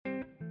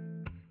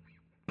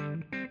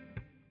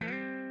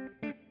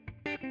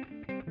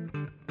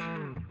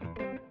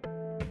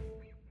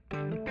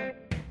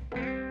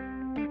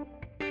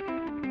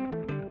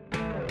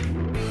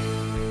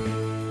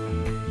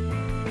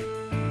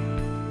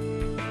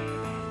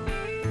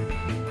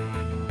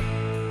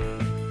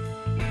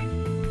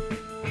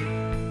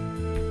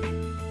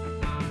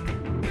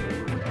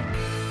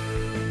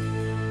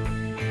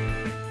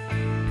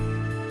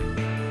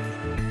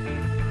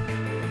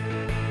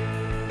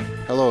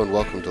Hello and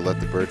welcome to Let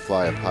the Bird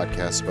Fly, a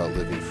podcast about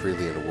living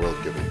freely in a world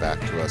given back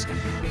to us.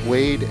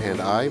 Wade and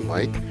I,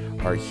 Mike,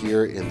 are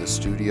here in the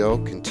studio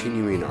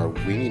continuing our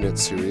Winging It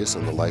series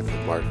on the life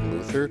of Martin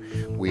Luther.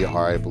 We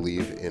are, I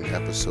believe, in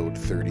episode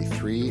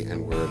 33,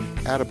 and we're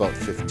at about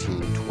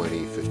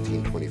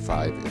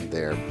 1525 in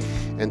there.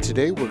 And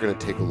today we're going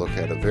to take a look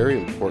at a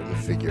very important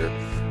figure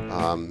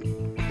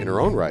in her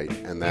own right,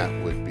 and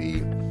that would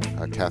be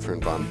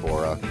Catherine von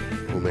Bora,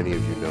 who many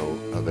of you know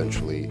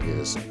eventually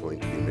is going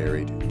to be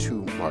married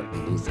to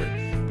Martin Luther.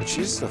 But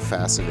she's a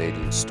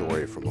fascinating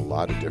story from a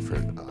lot of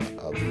different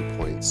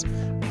viewpoints.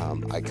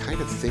 I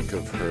kind of think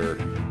of her,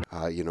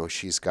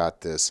 she's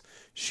got this.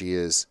 She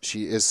is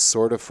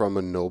sort of from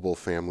a noble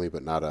family,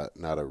 but not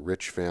a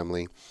rich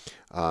family.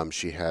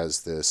 She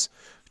has this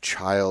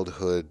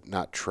childhood,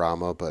 not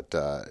trauma, but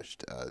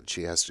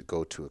she has to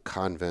go to a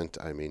convent.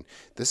 I mean,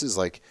 this is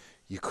like,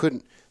 you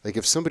couldn't, like,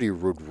 if somebody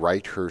would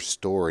write her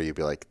story, you'd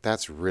be like,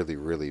 that's really,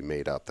 really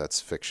made up. That's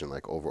fiction,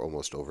 like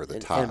almost over the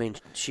top. I mean,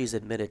 she's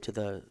admitted to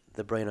the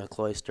Brainerd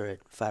cloister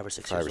at 5 or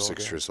 6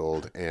 years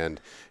old, and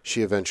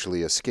she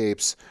eventually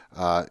escapes,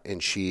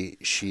 and she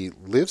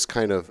lives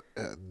kind of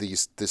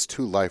these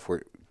two lives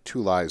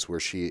where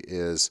she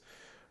is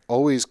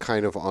always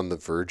kind of on the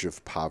verge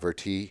of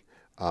poverty.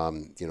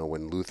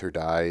 When Luther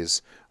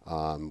dies,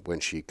 when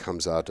she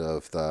comes out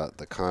of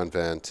the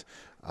convent.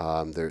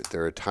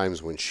 There are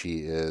times when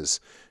she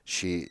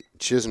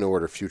doesn't know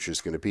what her future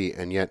is going to be,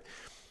 and yet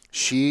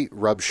she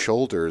rubs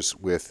shoulders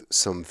with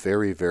some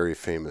very, very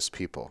famous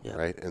people,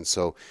 right? And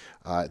so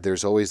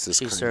there's always this.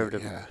 She served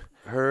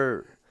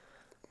her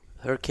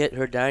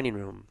dining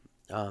room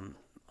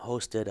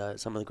hosted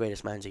some of the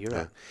greatest minds of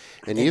Europe,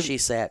 and she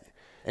sat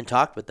and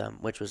talked with them,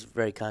 which was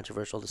very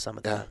controversial to some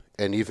of them.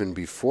 And even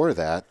before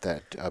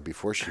that,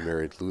 before she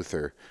married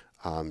Luther,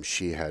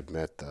 she had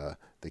met the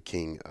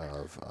king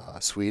of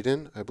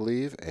Sweden, I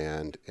believe,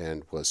 and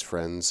was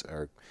friends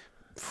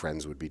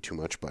would be too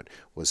much, but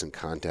was in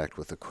contact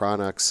with the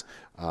Cranachs.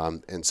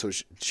 And so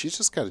she's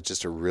just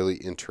got a really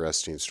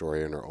interesting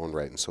story in her own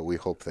right. And so we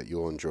hope that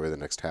you'll enjoy the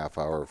next half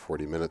hour or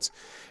 40 minutes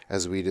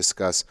as we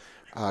discuss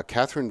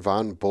Catherine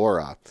von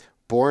Bora,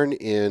 born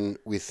in,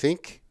 we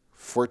think,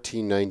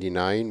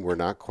 1499. We're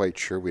not quite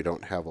sure. We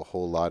don't have a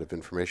whole lot of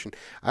information.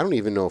 I don't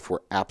even know if we're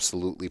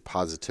absolutely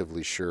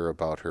positively sure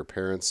about her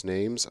parents'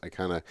 names.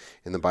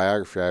 In the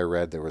biography I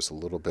read, there was a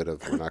little bit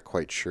of, we're not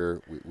quite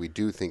sure. We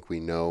do think we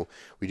know.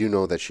 We do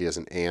know that she has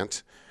an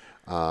aunt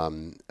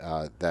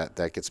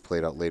that gets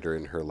played out later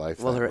in her life.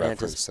 Well, her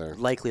aunt is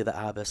likely the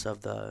abbess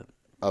of the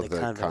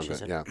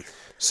convent. Yeah.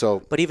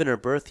 So, but even her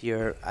birth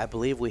year, I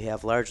believe we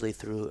have largely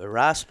through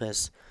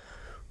Erasmus,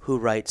 who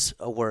writes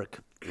a work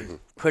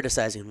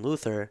criticizing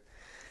Luther,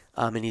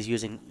 and he's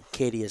using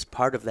Katie as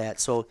part of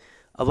that. So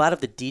a lot of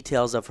the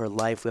details of her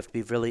life, we have to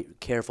be really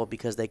careful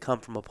because they come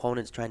from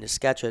opponents trying to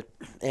sketch it.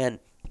 And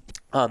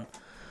one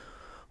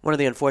of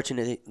the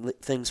unfortunate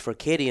things for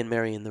Katie in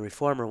marrying the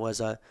reformer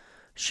was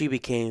she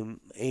became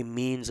a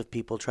means of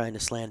people trying to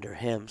slander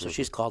him. So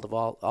she's called of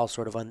all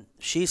sort of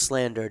she's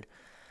slandered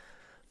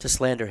to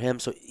slander him.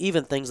 So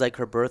even things like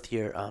her birth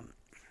year,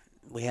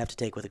 we have to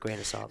take with a grain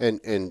of salt.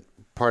 And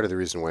part of the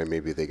reason why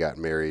maybe they got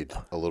married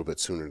a little bit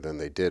sooner than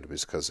they did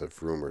was because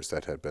of rumors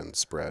that had been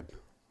spread.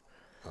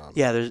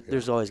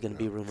 There's always going to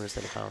be rumors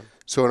that abound.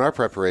 So in our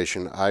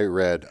preparation, I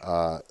read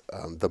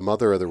The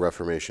Mother of the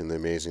Reformation, The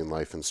Amazing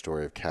Life and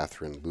Story of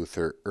Catherine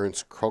Luther,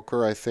 Ernst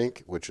Kroker, I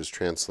think, which was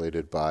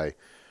translated by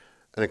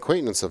an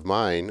acquaintance of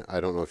mine. I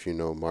don't know if you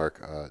know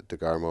Mark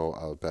DeGarmo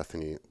of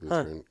Bethany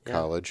Lutheran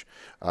College.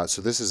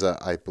 So this is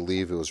I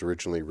believe it was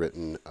originally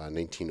written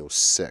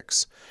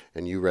 1906,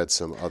 and you read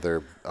some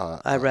other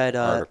I read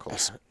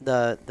articles.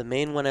 The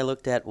main one I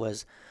looked at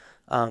was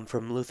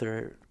from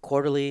Luther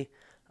Quarterly,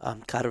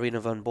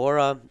 Katharina von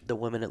Bora, The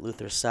Women at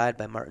Luther's Side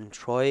by Martin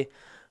Troy,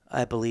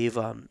 I believe,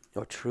 or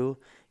True.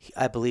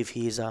 I believe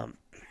he's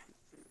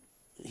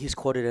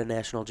quoted in a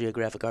National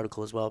Geographic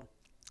article as well.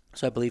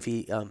 So I believe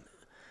he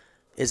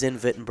is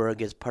in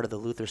Wittenberg as part of the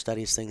Luther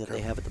Studies thing that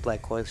they have at the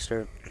Black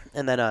Cloister.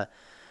 And then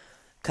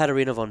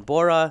Katharina von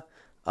Bora,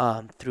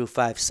 Through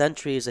 5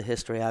 Centuries, a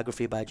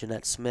historiography by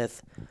Jeanette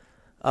Smith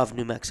of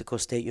New Mexico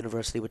State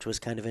University, which was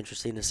kind of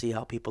interesting to see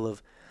how people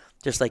have,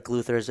 just like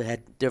Luther's,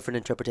 had different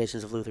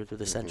interpretations of Luther through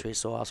the centuries.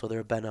 So also there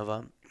have been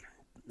of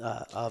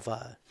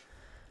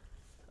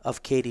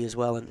Katie as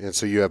well. And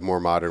so you have more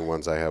modern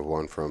ones. I have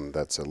one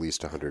that's at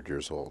least 100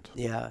 years old.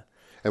 Yeah.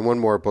 And one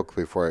more book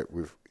before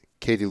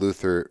Katie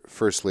Luther,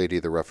 First Lady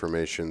of the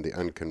Reformation, The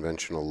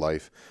Unconventional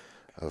Life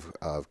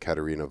of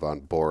Katharina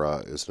von Bora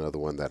is another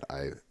one that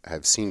I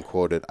have seen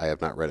quoted. I have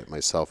not read it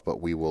myself,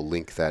 but we will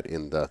link that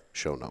in the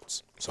show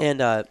notes. So.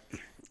 And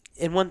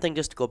one thing,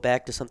 just to go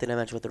back to something I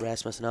mentioned with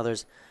Erasmus and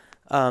others,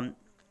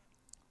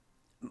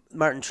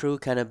 Martin True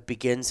kind of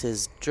begins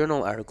his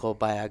journal article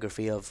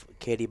biography of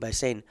Katie by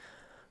saying,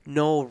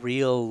 no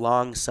real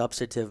long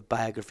substantive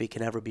biography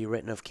can ever be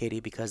written of Katie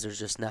because there's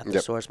just not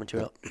the source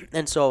material.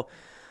 And so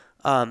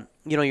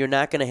you're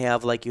not going to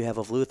have, like you have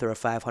of Luther, a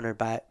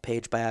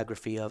 500-page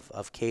biography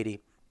of Katie.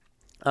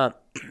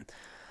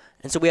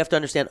 And so we have to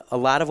understand a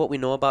lot of what we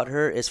know about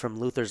her is from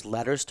Luther's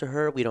letters to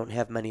her. We don't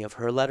have many of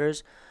her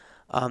letters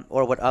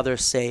or what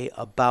others say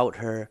about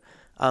her.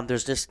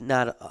 There's just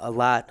not a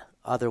lot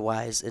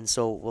otherwise, and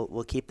so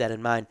we'll keep that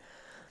in mind.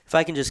 If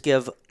I can just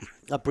give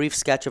a brief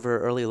sketch of her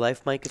early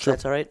life, Mike, if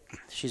that's all right.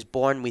 She's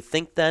born, we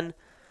think then,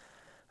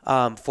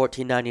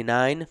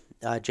 1499,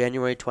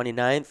 January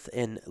 29th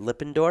in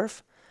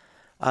Lippendorf.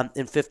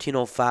 In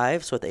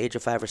 1505, so at the age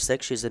of 5 or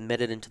 6, she's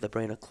admitted into the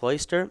Brena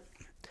cloister.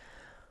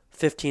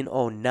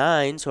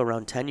 1509, so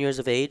around 10 years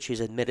of age, she's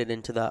admitted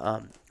into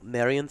the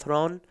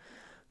Marienthron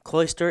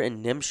cloister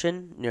in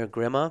Nimschen near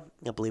Grimma,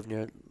 I believe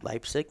near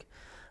Leipzig.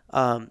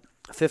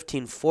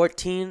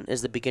 1514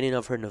 is the beginning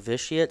of her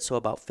novitiate, so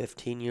about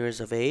 15 years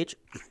of age.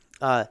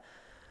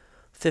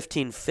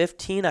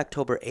 1515,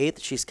 October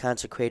 8th, she's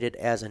consecrated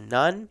as a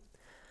nun.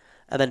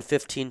 And then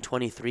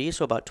 1523,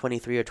 so about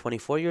 23 or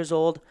 24 years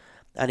old,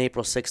 on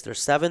April 6th or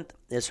 7th,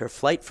 is her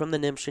flight from the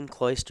Nimschen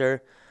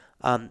cloister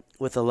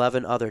with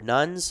 11 other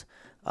nuns.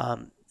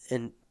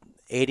 And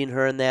aiding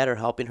her in that or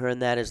helping her in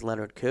that is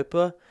Leonard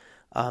Köppe,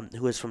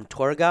 who is from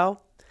Torgau.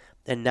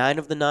 And 9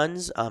 of the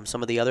nuns,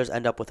 some of the others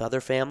end up with other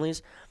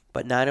families,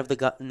 but 9 of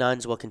the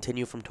nuns will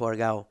continue from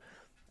Torgau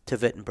to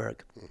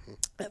Wittenberg. Mm-hmm.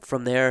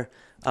 From there...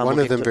 one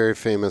of them very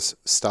famous,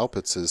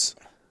 Staupitz's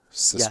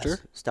sister?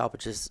 Yes,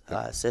 Staupitz's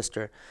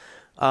sister.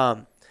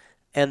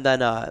 And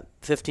then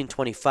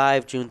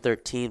 1525, June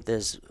 13th,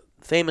 is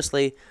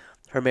famously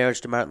her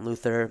marriage to Martin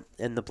Luther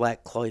in the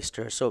Black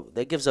Cloister. So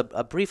that gives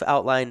a brief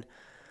outline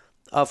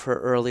of her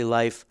early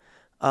life.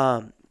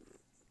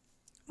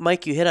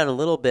 Mike, you hit on a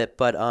little bit,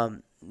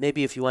 but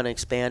maybe if you want to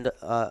expand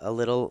a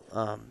little,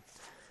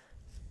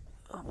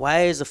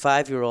 why is a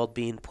 5-year-old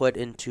being put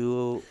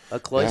into a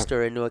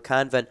cloister, into a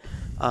convent?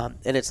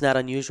 And it's not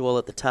unusual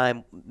at the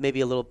time. Maybe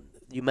a little,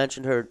 you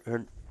mentioned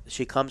her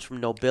she comes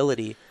from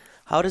nobility.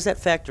 How does that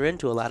factor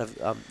into a lot of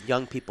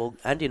young people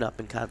ending up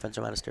in convents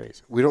or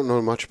monasteries? We don't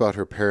know much about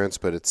her parents,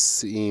 but it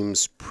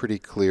seems pretty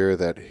clear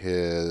that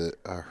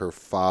her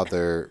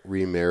father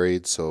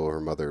remarried, so her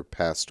mother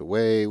passed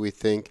away, we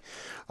think.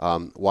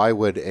 Why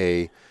would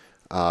a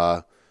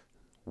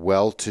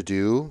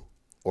well-to-do,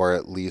 or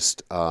at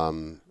least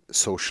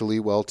socially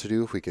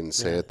well-to-do, if we can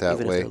say it that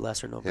even way. Even if they're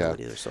lesser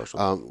nobility, they're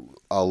social.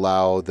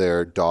 Allow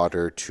their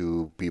daughter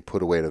to be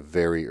put away at a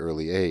very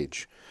early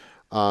age.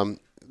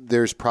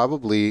 There's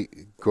probably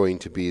going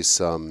to be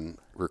some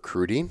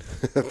recruiting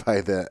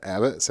by the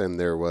abbots, and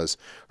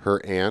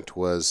her aunt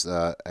was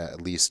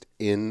at least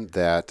in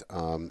that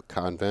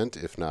convent,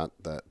 if not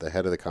the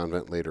head of the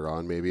convent later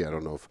on, maybe. I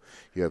don't know if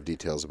you have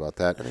details about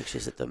that. I think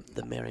she's at the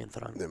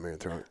Marienthron. The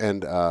Marienthron.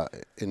 And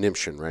in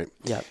Nimschen, right?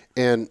 Yeah.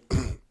 And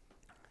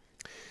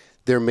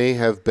there may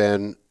have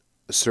been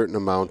a certain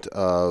amount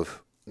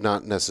of,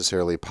 not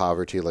necessarily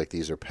poverty, like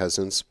these are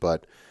peasants,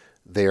 but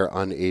they are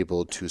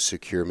unable to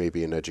secure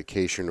maybe an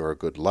education or a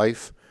good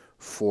life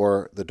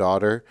for the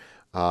daughter.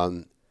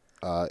 And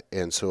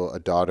so a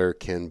daughter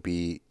can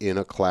be in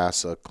a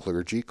class, a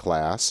clergy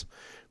class,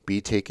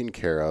 be taken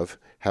care of,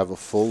 have a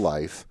full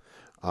life,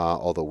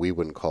 although we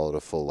wouldn't call it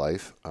a full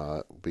life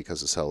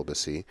because of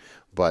celibacy,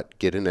 but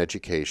get an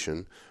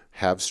education,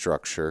 have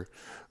structure.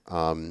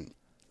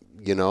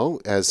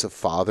 As a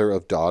father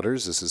of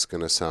daughters, this is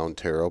going to sound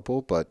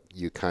terrible, but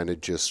you kind of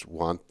just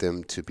want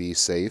them to be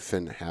safe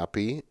and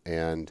happy.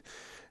 And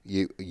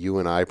you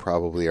and I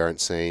probably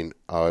aren't saying,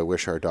 oh, I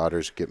wish our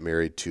daughters get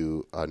married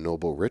to a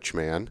noble rich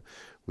man.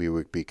 We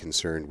would be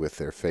concerned with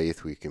their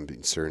faith. We can be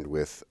concerned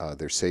with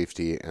their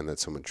safety and that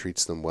someone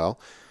treats them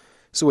well.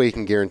 So you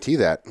can guarantee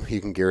that.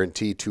 You can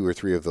guarantee 2 or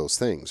 3 of those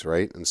things,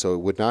 right? And so it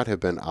would not have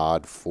been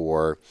odd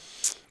for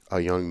a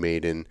young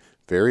maiden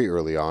very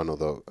early on,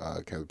 although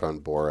Catherine von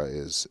Bora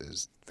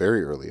is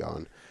very early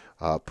on,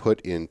 put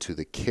into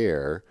the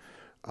care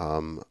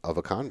of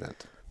a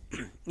convent.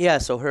 Yeah,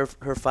 so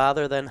her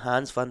father then,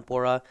 Hans von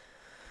Bora,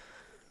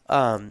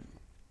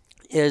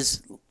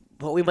 is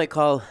what we might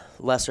call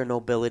lesser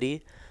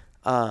nobility.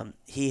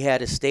 He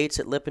had estates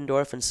at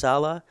Lippendorf and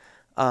Sala.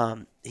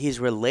 He's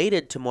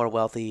related to more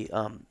wealthy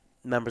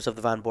members of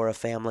the von Bora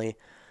family.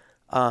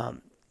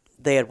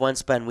 They had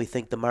once been, we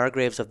think, the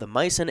Margraves of the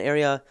Meissen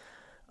area,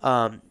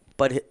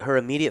 but her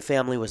immediate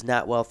family was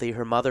not wealthy.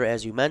 Her mother,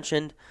 as you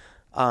mentioned,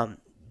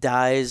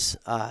 dies.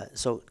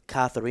 So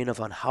Katharina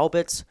von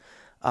Haubitz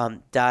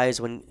dies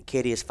when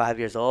Katie is 5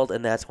 years old,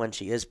 and that's when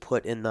she is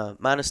put in the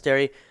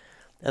monastery.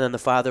 And then the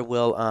father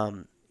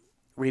will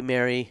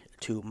remarry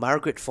to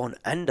Margaret von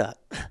Enda.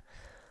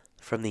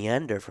 From the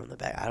end or from the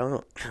back? I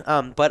don't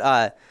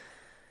know.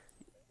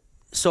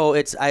 So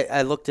it's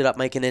I looked it up,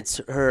 Mike, and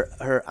it's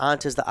her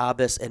aunt is the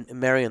abbess and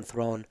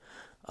Marienthron.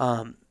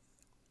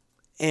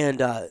 And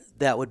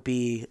that would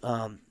be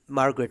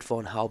Margaret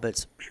von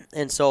Haubitz.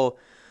 And so,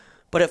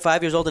 but at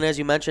 5 years old, and as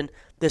you mentioned,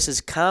 this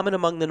is common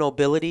among the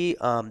nobility.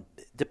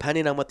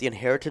 Depending on what the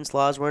inheritance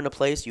laws were in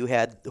place, you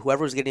had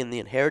whoever was getting the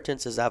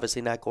inheritance is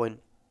obviously not going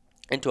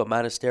into a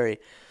monastery.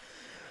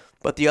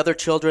 But the other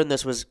children,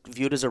 this was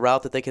viewed as a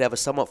route that they could have a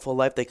somewhat full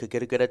life. They could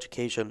get a good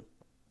education.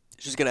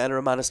 She's going to enter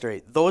a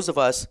monastery. Those of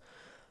us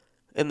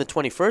in the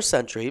 21st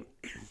century,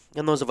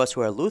 and those of us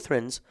who are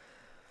Lutherans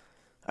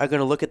are going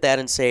to look at that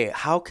and say,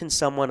 how can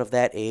someone of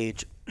that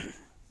age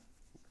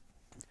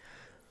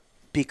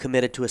be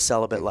committed to a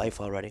celibate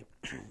life already?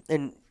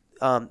 And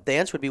the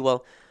answer would be,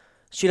 well,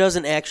 she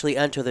doesn't actually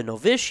enter the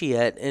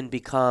novitiate and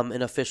become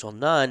an official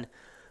nun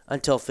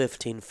until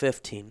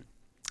 1515.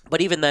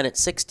 But even then, at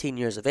 16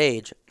 years of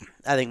age,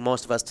 I think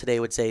most of us today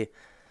would say,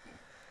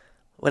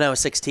 when I was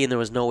 16, there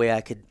was no way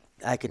I could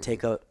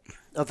take a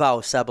vow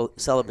of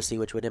celibacy,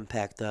 which would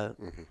impact the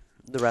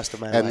rest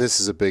of my life. And this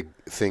is a big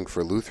thing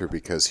for Luther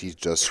because he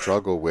does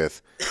struggle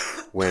with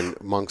when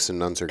monks and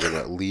nuns are going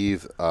to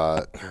leave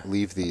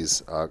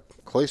these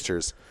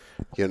cloisters.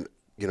 You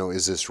know,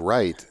 is this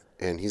right?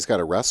 And he's got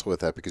to wrestle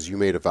with that because you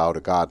made a vow to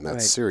God, and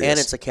that's serious. And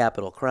it's a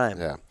capital crime.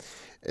 Yeah,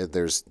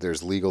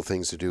 there's legal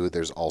things to do.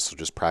 There's also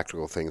just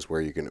practical things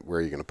where you're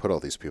going to put all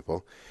these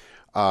people.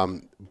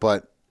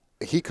 But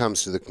he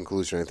comes to the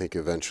conclusion, I think,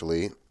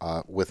 eventually,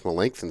 with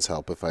Melanchthon's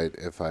help, if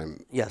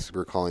I'm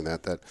recalling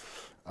that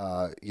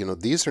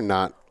these are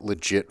not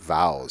legit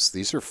vows.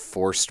 These are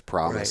forced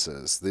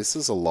promises. Right. This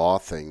is a law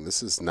thing.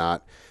 This is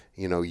not,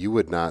 you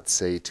would not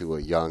say to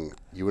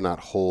you would not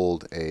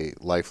hold a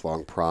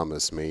lifelong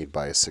promise made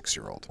by a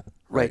 6-year-old.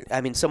 Right.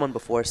 I mean, someone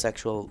before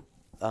sexual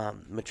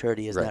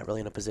maturity is not really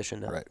in a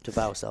position to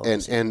vow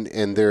celibacy.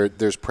 And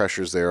there's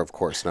pressures there, of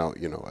course. Now,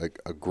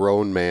 a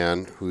grown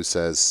man who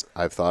says,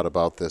 I've thought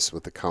about this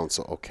with the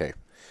council, okay,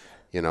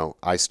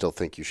 I still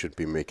think you should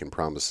be making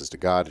promises to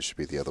God. It should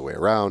be the other way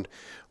around.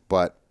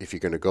 But if you're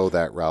going to go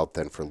that route,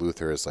 then for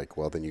Luther, it's like,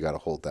 well, then you got to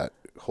hold that.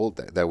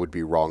 That would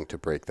be wrong to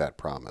break that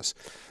promise.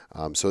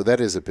 So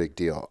that is a big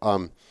deal.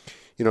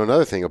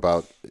 Another thing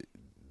about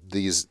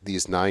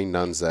these 9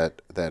 nuns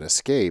that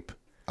escape,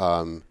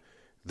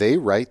 they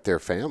write their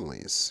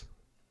families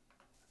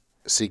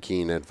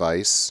seeking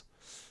advice,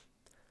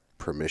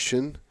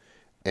 permission,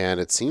 and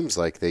it seems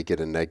like they get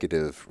a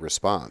negative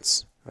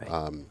response.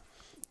 Right.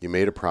 You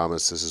made a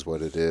promise. This is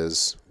what it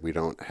is. We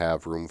don't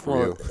have room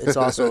for you. It's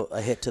also a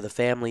hit to the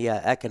family.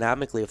 Yeah,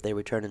 economically, if they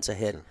return, it's a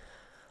hit. Yeah.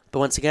 But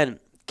once again,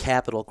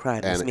 capital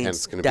crime. This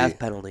means death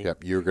penalty.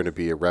 Yep, you're going to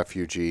be a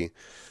refugee.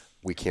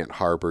 We can't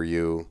harbor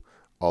you.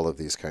 All of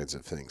these kinds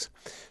of things.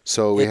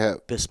 So we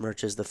have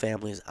besmirches the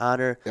family's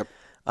honor. Yep.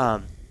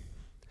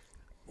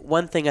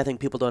 One thing I think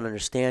people don't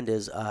understand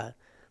is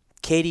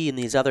Katie and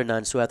these other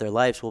nuns throughout their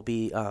lives will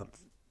be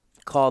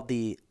called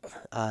the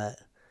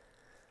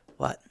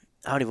what?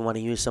 I don't even want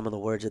to use some of the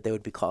words that they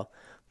would be called.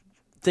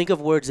 Think of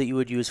words that you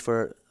would use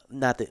for,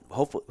 not that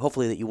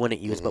hopefully that you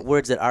wouldn't use, but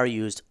words that are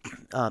used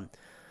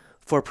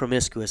for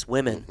promiscuous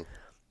women.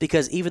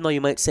 Because even though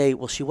you might say,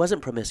 well, she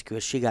wasn't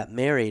promiscuous, she got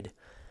married,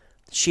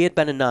 she had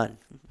been a nun.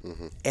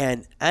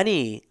 And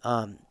any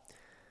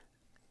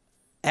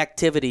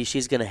activity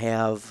she's going to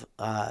have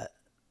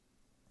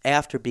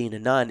after being a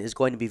nun is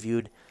going to be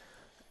viewed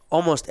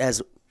almost as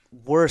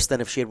worse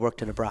than if she had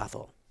worked in a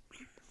brothel.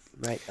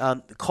 Right,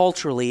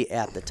 culturally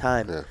at the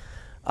time,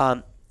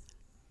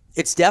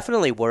 it's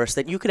definitely worse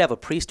that you could have a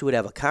priest who would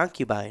have a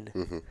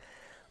concubine,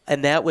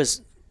 and that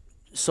was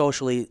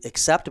socially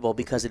acceptable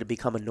because it had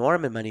become a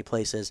norm in many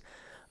places.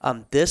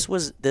 This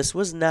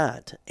was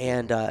not,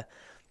 and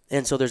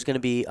so there's going to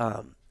be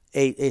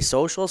a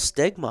social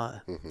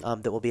stigma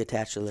that will be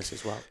attached to this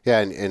as well.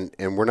 Yeah,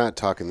 and we're not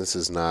talking. This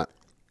is not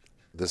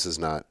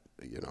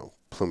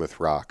Plymouth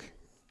Rock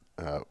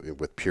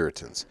with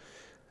Puritans.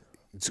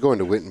 It's going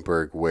to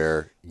Wittenberg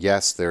where,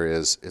 yes,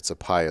 it's a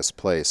pious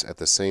place. At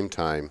the same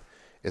time,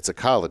 it's a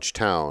college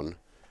town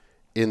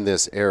in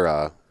this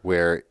era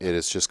where it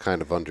is just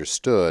kind of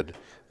understood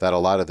that a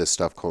lot of this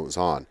stuff goes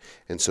on.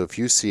 And so if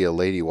you see a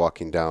lady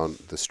walking down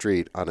the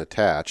street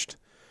unattached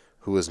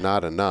who is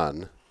not a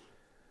nun,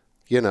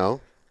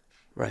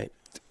 right.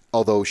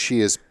 Although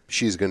she's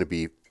going to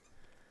be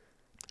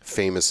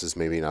famous is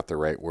maybe not the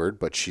right word,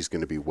 but she's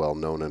going to be well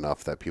known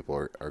enough that people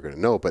are going to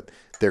know, but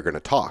they're going to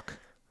talk.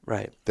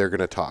 Right. They're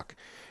going to talk.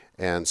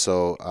 And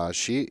so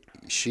she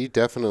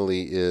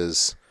definitely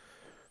is.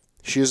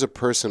 She is a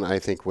person, I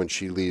think, when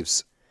she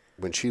leaves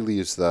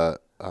the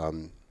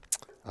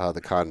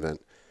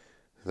convent,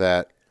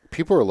 that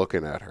people are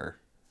looking at her.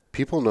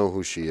 People know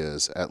who she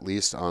is, at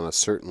least on a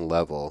certain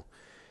level.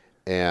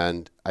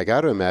 And I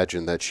got to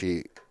imagine that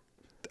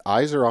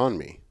eyes are on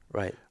me.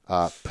 Right.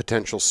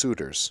 Potential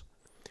suitors.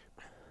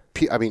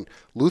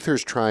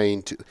 Luther's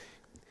trying to.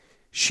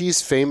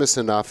 She's famous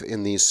enough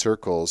in these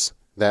circles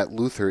that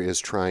Luther is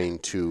trying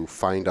to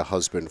find a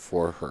husband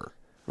for her.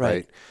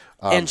 Right.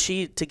 And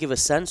she, to give a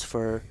sense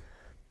for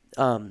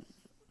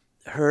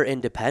her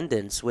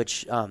independence,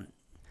 which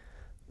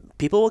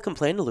people will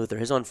complain to Luther.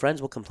 His own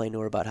friends will complain to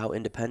her about how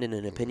independent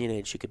and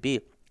opinionated she could be.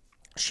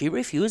 She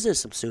refuses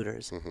some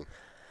suitors.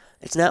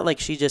 It's not like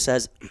she just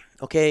says,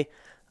 okay,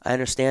 I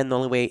understand the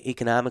only way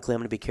economically I'm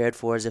going to be cared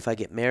for is if I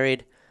get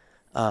married.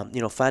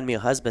 Find me a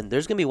husband.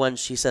 There's going to be one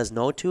she says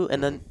no to,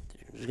 and then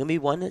there's going to be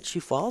one that she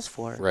falls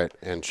for. Right,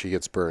 and she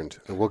gets burned.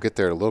 And we'll get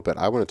there in a little bit.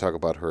 I want to talk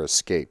about her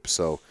escape.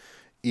 So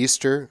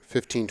Easter,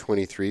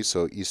 1523,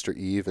 so Easter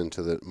Eve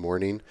into the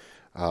morning,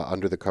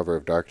 under the cover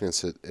of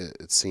darkness,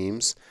 it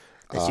seems.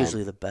 That's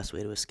usually the best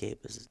way to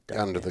escape is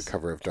darkness. Under the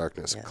cover of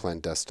darkness, Yeah.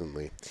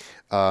 clandestinely.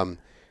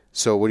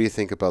 So what do you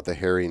think about the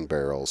herring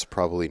barrels?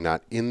 Probably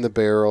not in the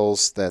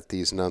barrels that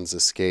these nuns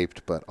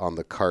escaped, but on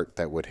the cart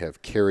that would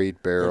have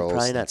carried barrels. And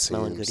probably not it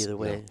smelling good seems. either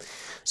way. No.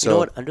 You know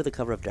what? Under the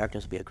Cover of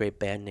Darkness would be a great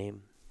band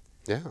name.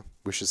 Yeah,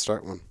 we should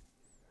start one.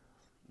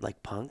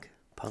 Like punk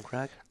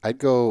rock. I'd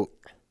go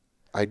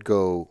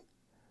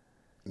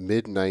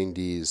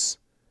mid-90s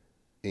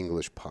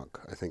English punk.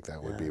 I think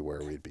that would be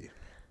where we'd be.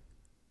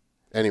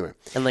 Anyway.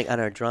 And like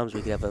on our drums,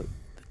 we could have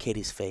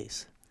Katie's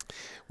face.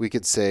 We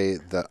could say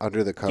the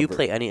under the cover. Do you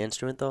play any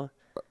instrument though?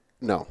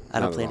 No. I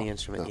don't play any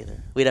instrument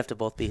either. We'd have to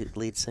both be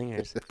lead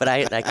singers. But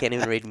I can't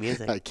even read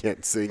music. I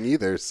can't sing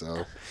either,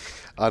 so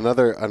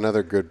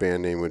another good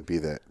band name would be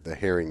the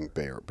Herring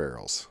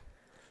Barrels.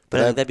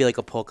 But that'd be like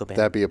a polka band.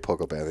 That'd be a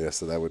polka band, yeah,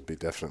 so that would be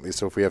definitely.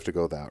 So if we have to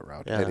go that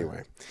route. Yeah.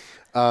 Anyway.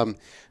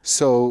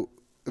 So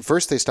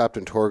first they stopped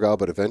in Torgau,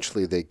 but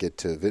eventually they get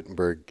to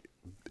Wittenberg,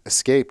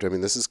 escaped. I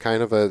mean, this is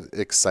kind of a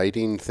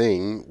exciting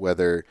thing,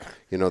 whether,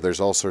 there's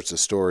all sorts of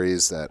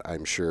stories that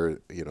I'm sure,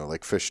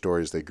 like fish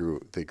stories, they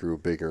grew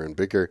bigger and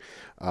bigger.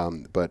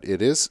 But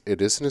it is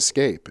an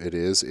escape. It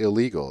is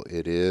illegal.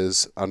 It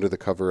is under the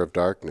cover of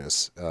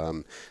darkness.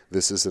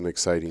 This is an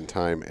exciting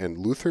time. And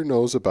Luther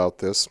knows about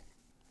this,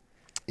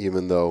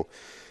 even though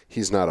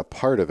he's not a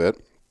part of it.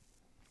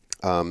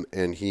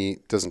 And he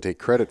doesn't take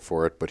credit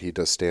for it, but he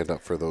does stand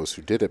up for those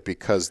who did it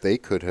because they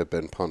could have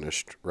been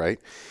punished, right?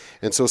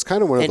 And so it's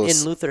kind of one of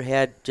those... And Luther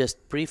had,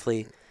 just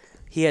briefly,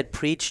 he had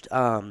preached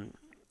in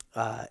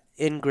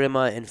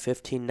Grimma in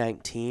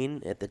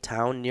 1519 at the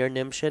town near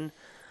Nimschen.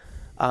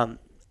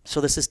 So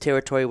this is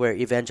territory where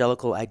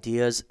evangelical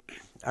ideas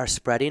are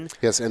spreading.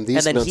 Yes, and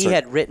then he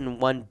had written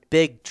one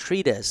big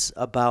treatise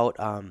about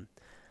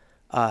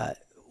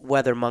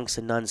whether monks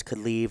and nuns could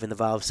leave and the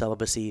vow of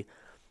celibacy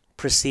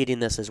preceding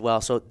this as well.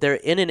 So they're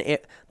in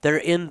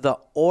the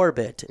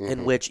orbit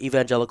in which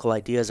evangelical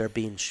ideas are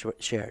being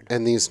shared.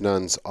 And these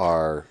nuns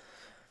are,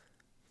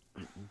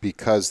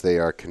 because they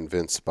are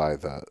convinced by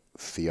the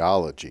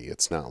theology,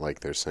 it's not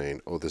like they're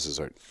saying, this is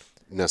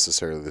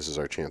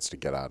our chance to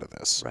get out of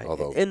this. Right.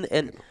 Although,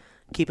 and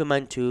keep in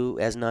mind too,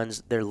 as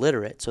nuns, they're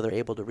literate, so they're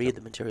able to read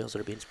the materials that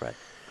are being spread.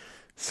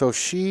 So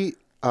she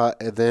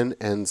then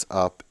ends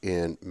up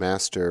in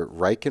Master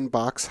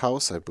Reichenbach's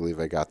house. I believe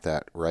I got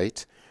that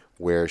right.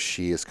 Where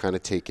she is kind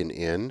of taken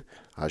in.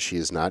 She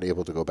is not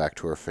able to go back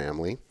to her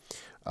family.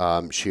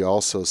 She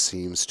also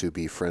seems to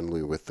be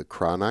friendly with the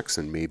Kronachs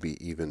and maybe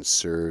even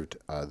served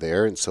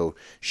there. And so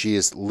she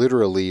is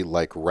literally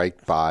like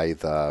right by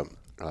the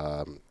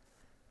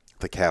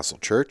castle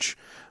church.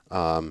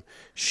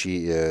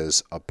 She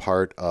is a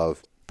part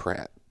of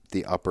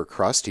the upper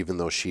crust, even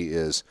though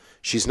she's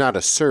not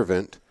a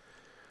servant.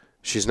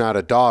 She's not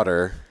a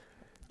daughter.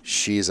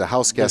 She's a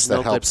house guest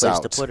that helps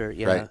out. There's no good place to put her,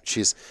 yeah. Right?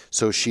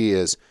 She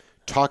is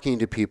talking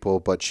to people,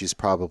 but she's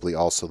probably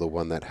also the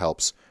one that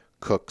helps,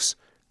 cooks,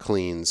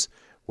 cleans.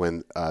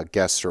 When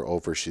guests are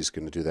over, she's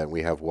going to do that. And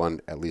we have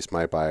one, at least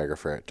my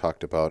biographer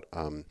talked about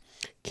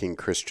King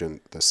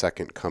Christian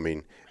II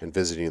coming and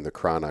visiting the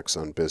Kronachs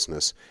on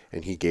business,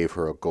 and he gave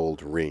her a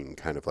gold ring,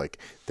 kind of like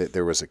that.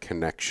 There was a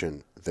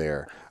connection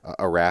there.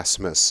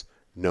 Erasmus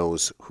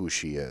knows who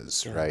she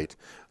is, right?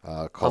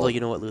 Although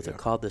you know what Luther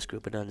called this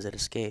group of nuns that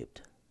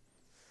escaped?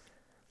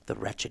 The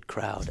wretched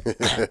crowd.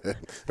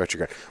 Wretched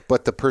crowd.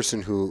 But the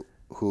person who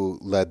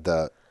led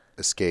the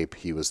escape,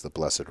 he was the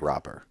blessed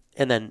robber.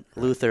 And then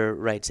Luther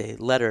writes a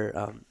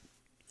letter,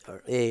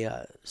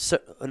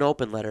 an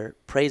open letter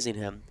praising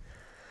him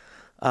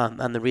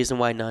on the reason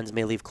why nuns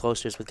may leave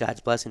cloisters with God's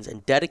blessings,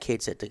 and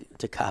dedicates it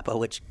to Kappa,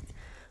 which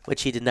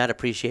he did not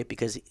appreciate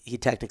because he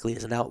technically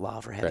is an outlaw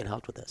for having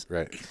helped with this.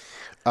 Right.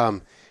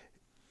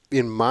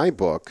 In my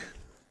book,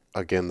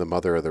 again, The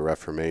Mother of the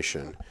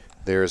Reformation,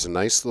 there's a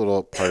nice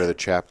little part of the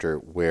chapter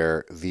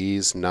where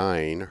these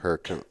 9, her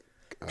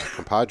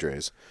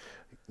compadres,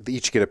 they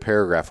each get a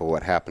paragraph of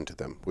what happened to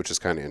them, which is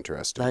kind of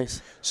interesting.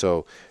 Nice.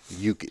 So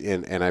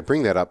and I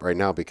bring that up right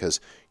now because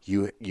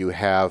you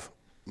have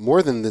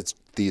more than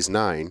these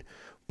 9,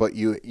 but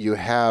you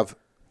have,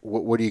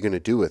 what are you going to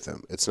do with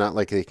them? It's not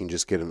like they can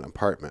just get an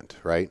apartment,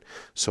 right?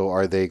 So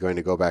are they going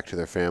to go back to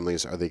their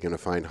families? Are they going to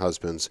find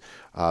husbands?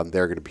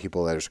 There are going to be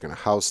people that are going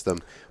to house them.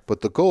 But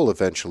the goal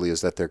eventually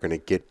is that they're going to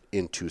get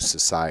into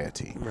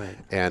society. Right.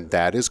 And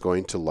that is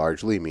going to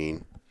largely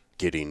mean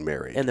getting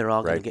married. And they're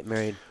all going right? to get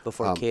married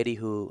before Katie,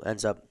 who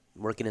ends up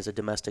working as a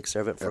domestic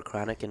servant for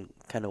Kronach and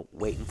kind of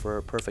waiting for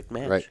a perfect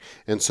match. Right.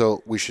 And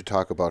so we should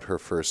talk about her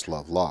first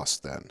love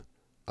lost then.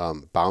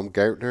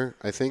 Baumgartner,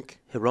 I think.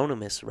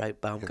 Hieronymus,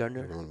 right?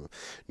 Baumgartner.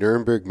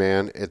 Nuremberg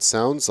man. It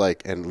sounds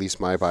like, and at least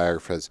my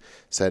biographer has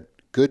said,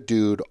 good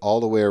dude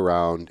all the way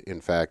around. In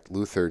fact,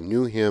 Luther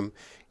knew him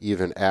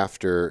even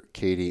after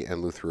Katie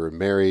and Luther were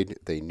married.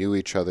 They knew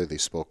each other. They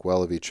spoke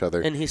well of each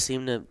other. And he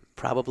seemed to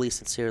probably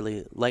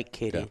sincerely like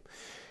Katie. Yeah.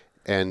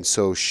 And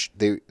so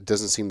it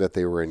doesn't seem that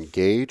they were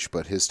engaged,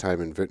 but his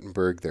time in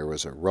Wittenberg, there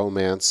was a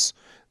romance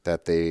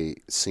that they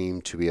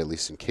seem to be, at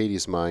least in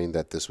Katie's mind,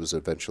 that this was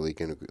eventually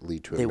going to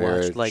lead to a They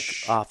marriage.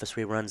 watched like Office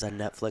reruns on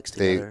Netflix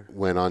They together.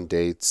 went on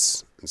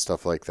dates and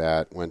stuff like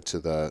that, went to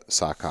the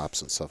sock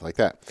hops and stuff like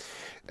that.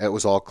 It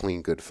was all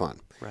clean, good fun.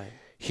 Right.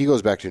 He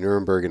goes back to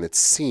Nuremberg, and it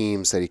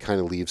seems that he kind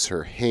of leaves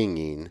her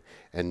hanging,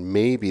 and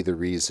maybe the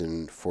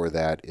reason for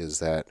that is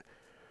that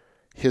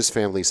his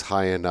family's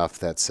high enough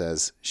that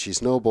says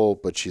she's noble,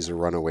 but she's a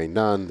runaway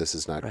nun. This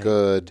is not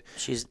good.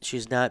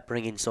 She's not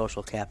bringing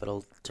social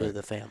capital to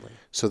the family.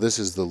 So this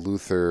is the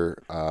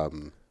Luther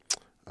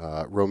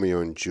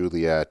Romeo and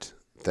Juliet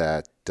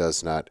that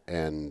does not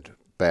end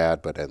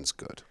bad, but ends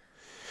good.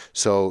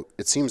 So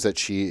it seems that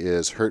she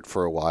is hurt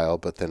for a while,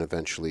 but then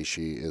eventually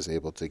she is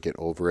able to get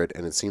over it.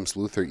 And it seems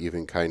Luther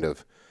even kind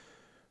of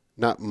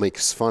not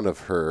makes fun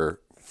of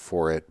her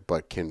for it,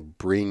 but can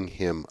bring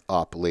him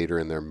up later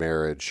in their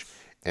marriage,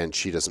 and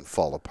she doesn't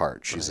fall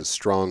apart. She's a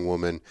strong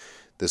woman.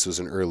 This was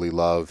an early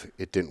love.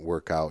 It didn't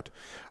work out.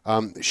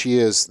 She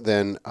is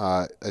then,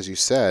 as you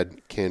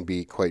said, can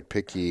be quite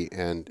picky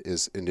and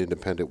is an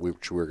independent,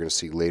 which we're going to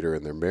see later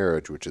in their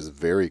marriage, which is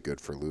very good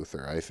for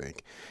Luther, I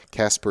think.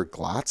 Caspar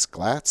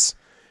Glatz?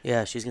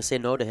 Yeah, she's going to say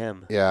no to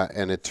him. Yeah,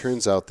 and it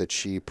turns out that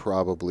she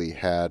probably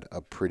had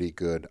a pretty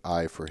good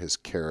eye for his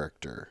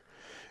character.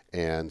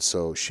 And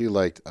so she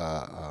liked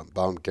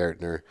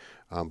Baumgartner,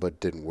 but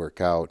didn't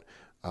work out.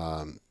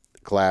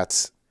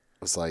 Glatz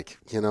was like,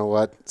 you know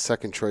what?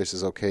 Second choice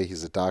is okay.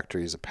 He's a doctor.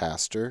 He's a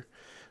pastor.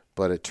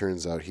 But it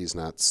turns out he's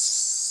not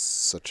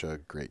such a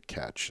great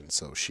catch. And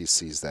so she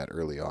sees that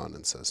early on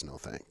and says, no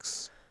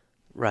thanks.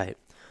 Right.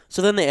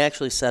 So then they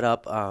actually set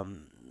up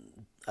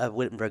a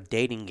Wittenberg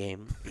dating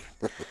game.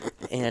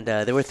 And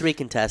there were 3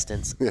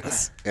 contestants.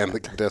 Yes, and the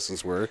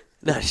contestants were?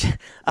 No,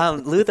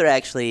 Luther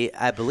actually,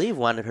 I believe,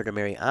 wanted her to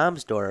marry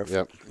Amsdorff.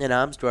 Yep. And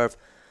Amsdorff,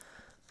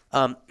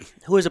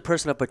 who is a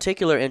person of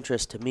particular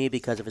interest to me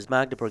because of his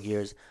Magdeburg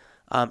years,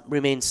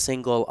 remains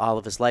single all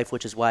of his life,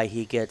 which is why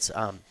he gets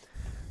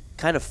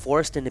kind of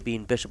forced into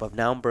being Bishop of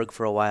Naumburg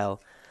for a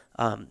while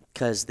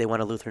because they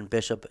want a Lutheran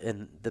bishop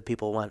and the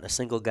people want a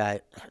single guy.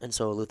 And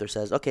so Luther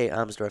says, okay,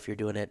 Amsdorff, you're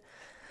doing it.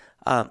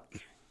 And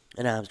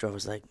Amsdorff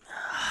was like,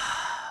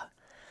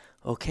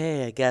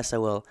 okay, I guess I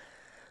will.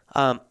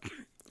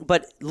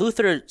 But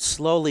Luther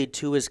slowly,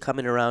 too, is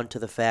coming around to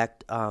the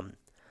fact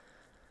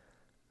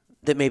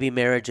that maybe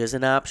marriage is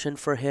an option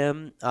for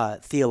him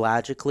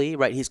theologically,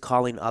 right? He's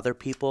calling other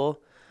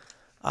people,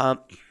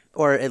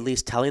 or at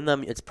least telling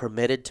them it's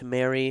permitted to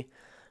marry.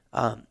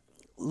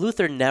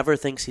 Luther never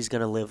thinks he's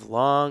going to live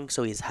long,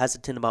 so he's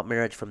hesitant about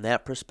marriage from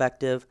that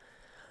perspective.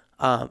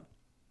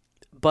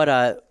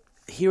 But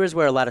here is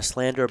where a lot of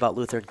slander about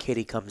Luther and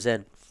Katie comes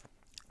in.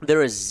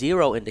 There is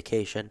zero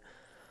indication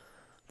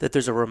that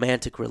there's a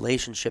romantic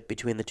relationship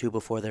between the two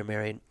before they're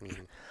married.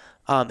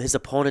 Mm-hmm. His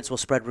opponents will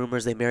spread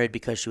rumors they married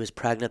because she was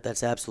pregnant.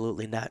 That's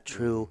absolutely not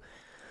true.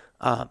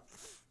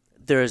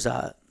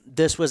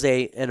 This was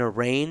an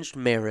arranged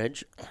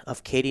marriage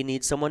of Katie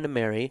needs someone to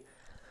marry.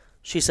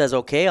 She says,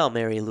 okay, I'll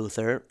marry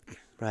Luther,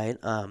 right?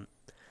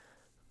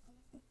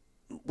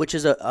 Which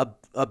is a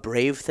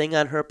brave thing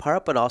on her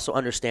part, but also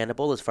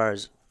understandable as far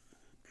as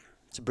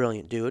it's a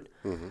brilliant dude.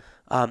 Mm-hmm.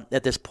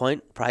 At this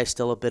point, probably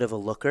still a bit of a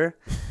looker.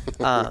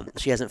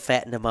 She hasn't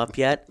fattened him up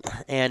yet,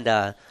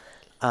 and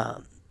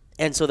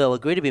so they'll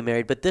agree to be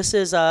married. But this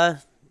is an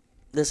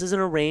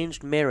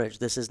arranged marriage.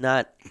 This is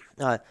not.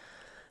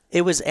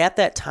 It was at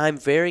that time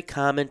very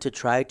common to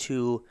try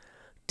to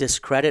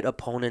discredit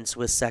opponents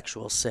with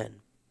sexual sin.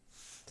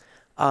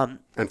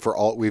 And for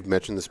all, we've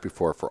mentioned this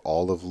before, for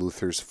all of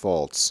Luther's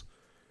faults,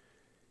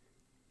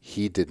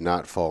 he did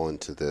not fall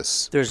into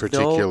this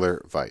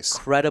particular vice.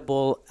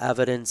 Credible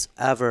evidence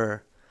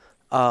ever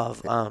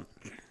of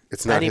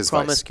it's not any his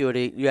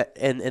promiscuity. vice. Yeah,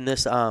 and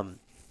this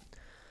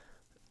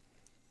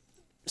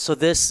so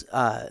this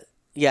I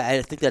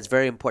think that's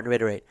very important to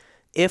reiterate.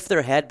 If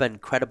there had been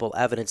credible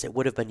evidence, it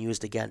would have been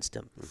used against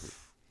him.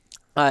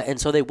 Mm-hmm. And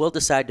so they will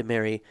decide to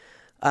marry.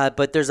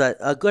 But there's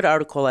a good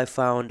article I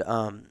found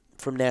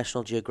from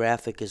National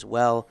Geographic as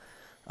well.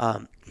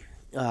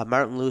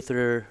 Martin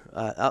Luther,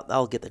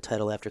 I'll get the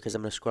title after because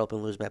I'm going to scroll up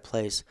and lose my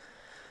place.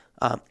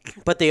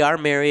 But they are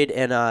married,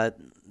 and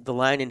the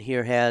line in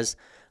here has,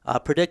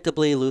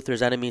 predictably,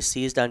 Luther's enemies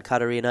seized on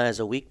Katharina as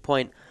a weak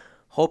point,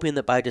 hoping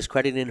that by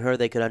discrediting her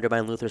they could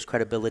undermine Luther's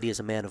credibility as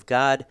a man of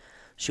God.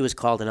 She was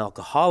called an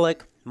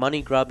alcoholic,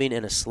 money-grubbing,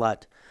 and a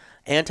slut.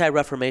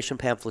 Anti-Reformation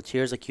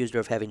pamphleteers accused her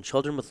of having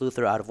children with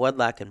Luther out of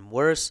wedlock and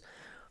worse.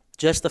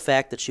 Just the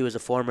fact that she was a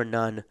former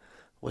nun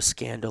was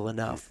scandal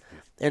enough.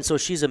 And so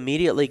she's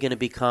immediately going to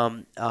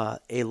become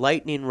a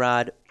lightning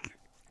rod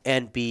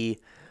and be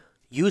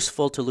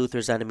useful to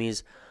Luther's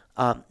enemies,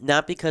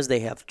 not because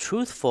they have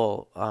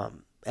truthful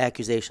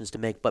accusations to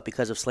make, but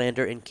because of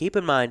slander. And keep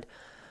in mind,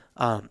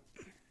 and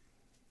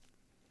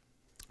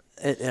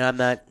I'm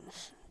not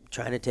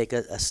trying to take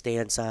a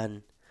stance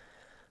on,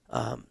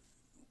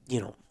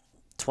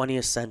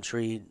 20th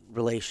century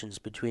relations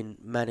between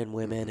men and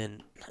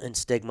women and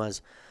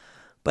stigmas,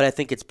 but I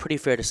think it's pretty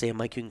fair to say, and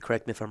Mike, you can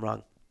correct me if I'm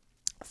wrong,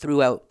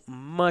 throughout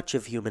much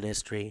of human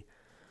history,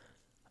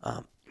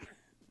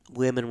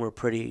 women were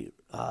pretty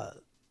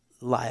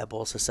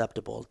liable,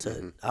 susceptible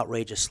to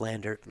outrageous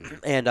slander.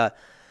 And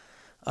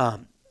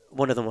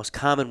one of the most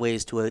common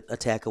ways to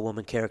attack a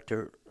woman's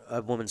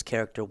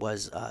character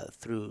was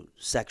through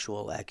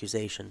sexual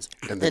accusations.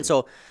 And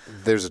so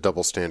there's a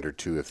double standard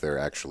too, if there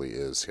actually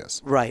is.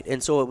 Yes. Right.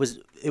 And so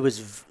it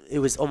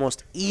was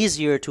almost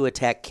easier to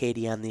attack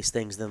Katie on these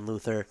things than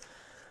Luther.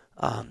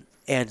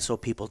 And so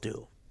people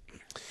do.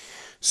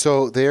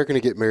 So they are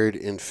going to get married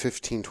in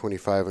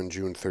 1525 on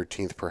June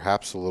 13th,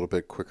 perhaps a little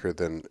bit quicker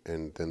than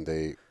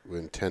they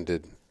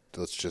intended.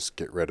 Let's just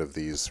get rid of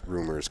these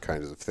rumors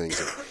kinds of things.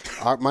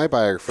 My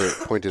biographer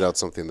pointed out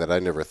something that I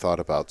never thought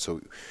about. So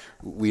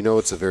we know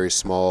it's a very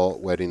small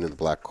wedding in the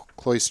Black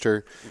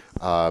Cloister.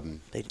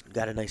 They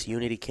got a nice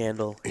unity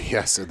candle.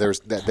 Yes,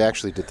 they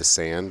actually did the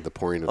sand, the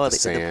pouring of the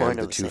sand,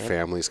 the two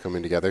families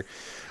coming together.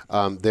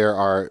 There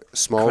are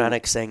small...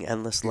 Chronic sang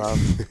Endless Love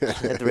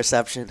at the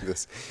reception.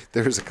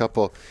 There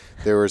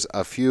was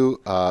a few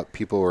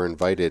people were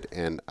invited,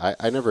 and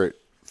I never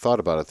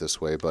thought about it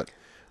this way, but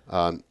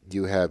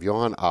you have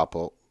Johann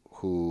Appel,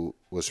 who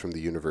was from the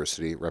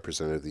university,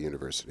 representative of the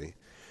university.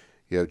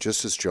 You have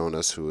Justus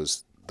Jonas, who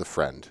was the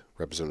friend,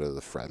 representative of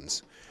the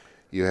Friends.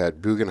 You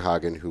had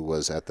Bugenhagen, who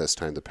was at this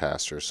time the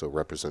pastor, so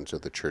representative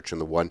of the church.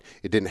 And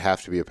it didn't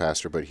have to be a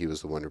pastor, but he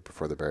was the one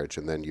before the marriage.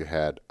 And then you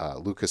had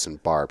Lucas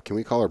and Barb. Can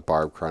we call her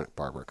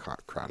Barbara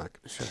Chronic?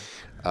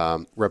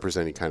 Sure.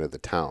 Representing kind of the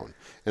town.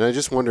 And I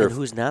just wonder if...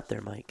 who's not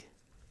there, Mike?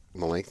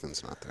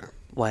 Melanchthon's not there.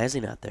 Why is he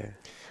not there?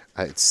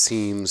 It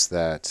seems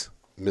that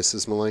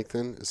Mrs.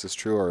 Melanchthon, is this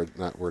true, or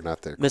not? We're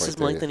not there. Mrs.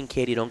 Melanchthon and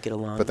Katie don't get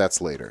along. But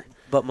that's later.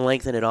 But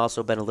Melanchthon had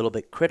also been a little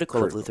bit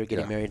critical of Luther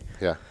getting married.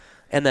 Yeah.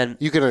 And then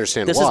you can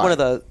understand this why. This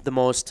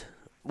is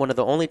one of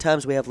the only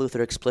times we have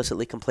Luther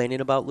explicitly complaining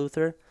about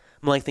Luther.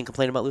 Melanchthon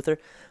complaining about Luther,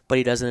 but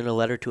he does it in a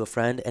letter to a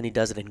friend, and he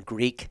does it in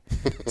Greek,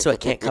 so it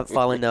can't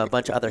fall into a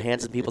bunch of other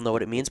hands and people know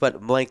what it means.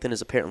 But Melanchthon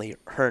is apparently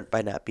hurt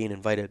by not being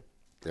invited.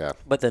 Yeah.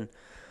 But then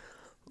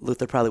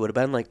Luther probably would have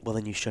been like, well,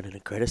 then you shouldn't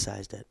have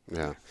criticized it.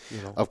 Yeah.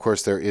 Of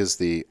course, there is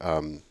the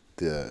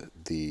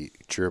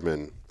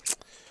German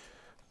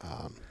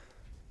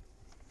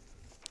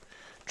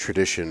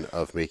tradition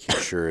of making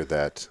sure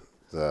that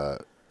the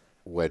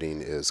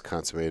wedding is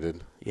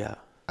consummated. Yeah.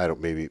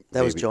 Maybe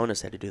was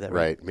Jonas had to do that,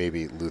 right?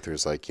 Maybe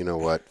Luther's like, you know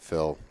what,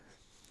 Phil,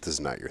 this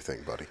is not your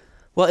thing, buddy.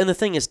 Well, and the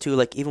thing is too,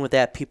 like even with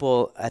that,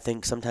 people I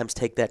think sometimes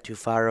take that too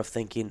far of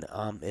thinking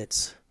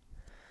it's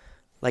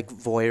like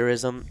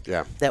voyeurism.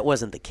 Yeah. That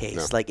wasn't the case.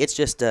 No. Like it's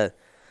just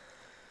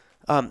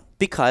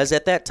because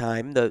at that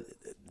time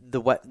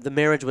the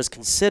marriage was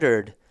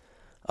considered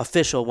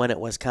official when it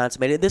was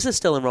consummated. This is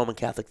still in Roman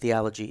Catholic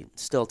theology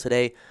still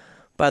today.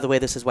 By the way,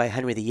 this is why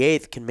Henry VIII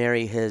can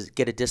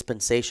get a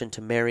dispensation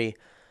to marry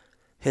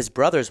his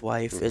brother's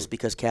wife, is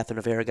because Catherine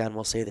of Aragon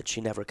will say that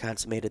she never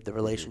consummated the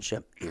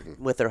relationship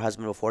with her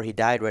husband before he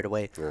died right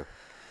away.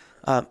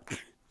 Yeah.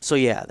 So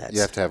yeah, that's...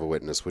 You have to have a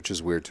witness, which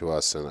is weird to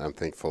us, and I'm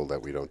thankful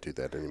that we don't do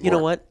that anymore. You know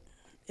what?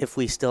 If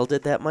we still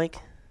did that, Mike,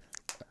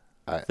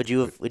 would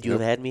you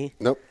have had me?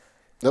 Nope.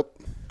 No?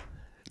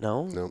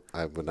 No,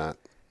 I would not.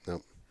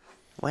 Nope.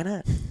 Why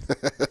not?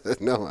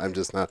 No, I'm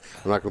just not.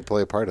 I'm not going to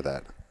play a part of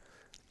that.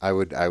 I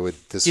would.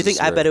 This. Do you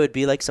think? I bet it would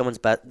be like someone's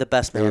the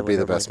best man. It would be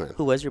the best man.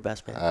 Who was your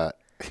best man?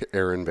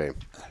 Aaron Boehm.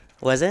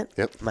 Was it?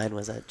 Yep. Mine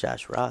was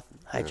Josh Roth.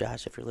 Hi,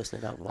 Josh, if you're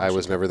listening out in Washington. I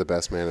was never the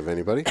best man of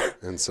anybody,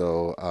 and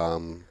so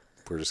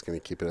we're just going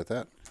to keep it at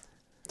that.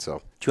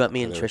 So. Do you want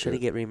me and Trisha to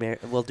get remarried?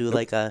 We'll do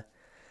like a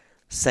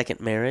second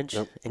marriage,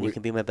 and you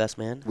can be my best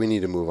man. We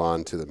need to move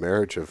on to the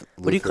marriage of Luther.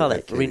 What do you call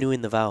it?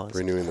 Renewing the vows.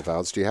 Renewing the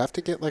vows. Do you have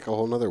to get like a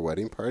whole nother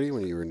wedding party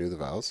when you renew the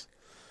vows?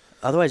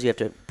 Otherwise, you have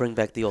to bring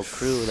back the old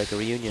crew, like a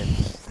reunion.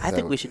 I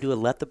think we should do a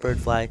Let the Bird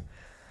Fly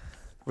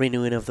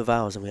renewing of the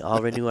vows, and we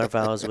all renew our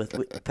vows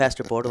with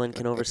Pastor Bordelin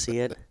can oversee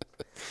it.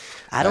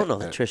 I don't know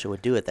that Trisha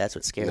would do it. That's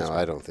what scares me. No,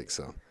 I don't think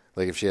so.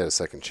 Like if she had a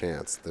second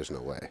chance, there's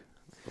no way.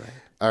 Right.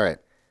 All right.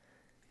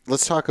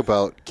 Let's talk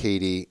about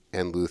Katie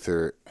and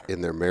Luther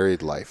in their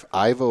married life.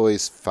 I've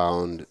always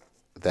found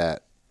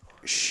that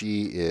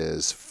she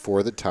is,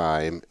 for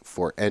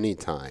any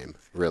time,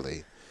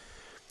 really,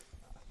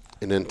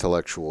 an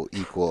intellectual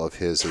equal of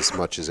his as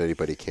much as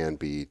anybody can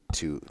be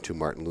to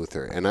Martin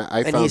Luther. And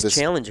he's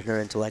challenging her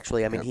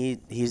intellectually. I mean,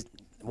 he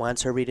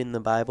wants her reading the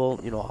Bible,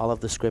 all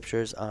of the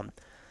scriptures.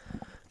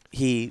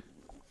 He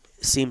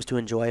seems to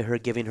enjoy her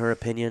giving her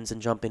opinions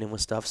and jumping in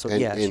with stuff. So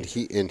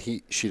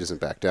she doesn't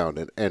back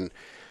down. And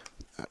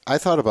I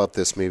thought about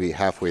this maybe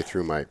halfway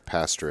through my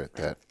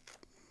pastorate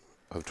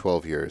of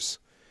 12 years.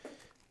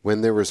 When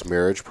there was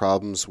marriage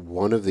problems,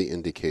 one of the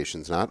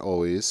indications, not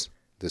always,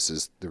 this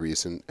is the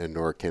reason, and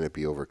nor can it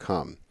be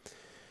overcome,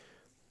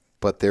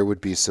 but there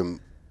would be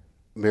some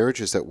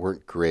marriages that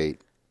weren't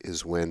great,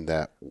 is when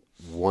that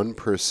one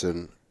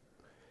person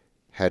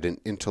had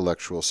an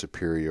intellectual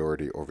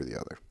superiority over the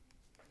other.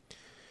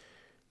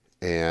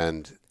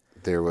 And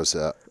there was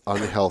a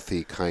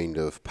unhealthy kind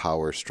of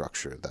power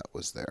structure that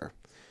was there.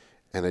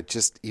 And it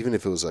just, even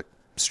if it was a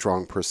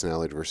strong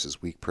personality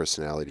versus weak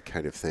personality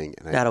kind of thing.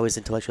 And Not always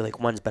intellectually, like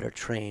one's better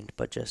trained,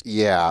 but just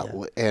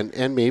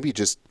and maybe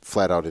just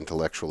flat out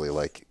intellectually,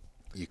 like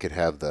you could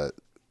have the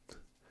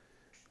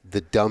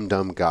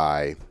dumb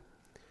guy,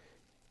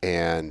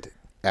 and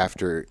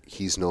after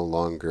he's no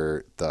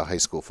longer the high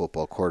school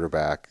football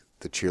quarterback,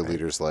 the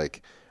cheerleader's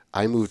like,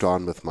 I moved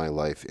on with my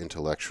life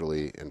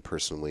intellectually and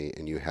personally,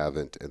 and you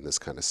haven't, and this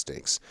kind of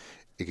stinks.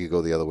 It could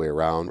go the other way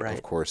around,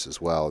 of course,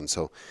 as well. And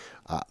so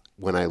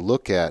when I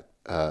look at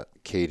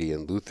Katie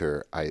and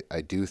Luther,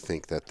 I do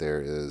think that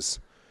there's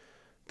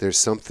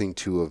something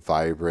to a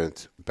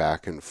vibrant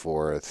back and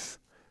forth.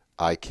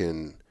 I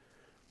can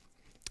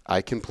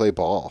play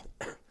ball,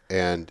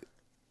 and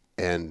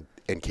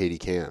Katie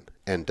can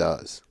and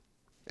does.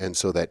 And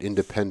so that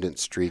independent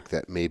streak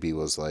that maybe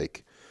was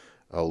like,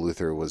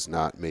 Luther was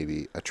not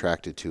maybe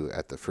attracted to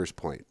at the first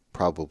point,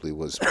 probably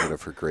was one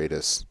of her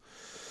greatest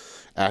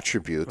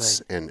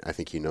attributes, and I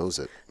think he knows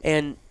it.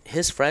 And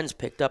his friends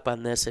picked up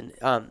on this, and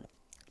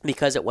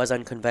because it was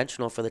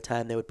unconventional for the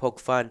time, they would poke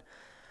fun.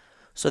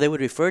 So they would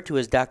refer to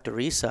as Dr.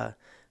 Risa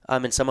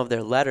in some of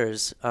their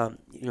letters,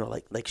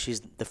 like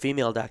she's the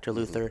female Dr.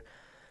 Luther.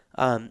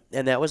 And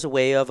that was a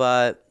way of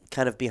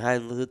kind of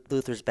behind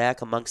Luther's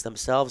back amongst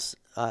themselves,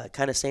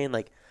 kind of saying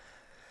like,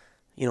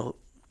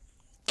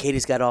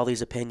 Katie's got all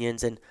these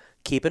opinions, and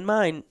keep in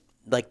mind,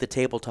 like the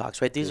table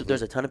talks, right?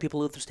 There's a ton of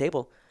people at Luther's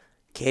table.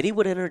 Katie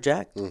would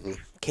interject.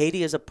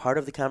 Katie is a part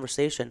of the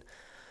conversation.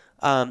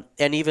 And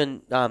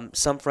even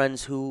some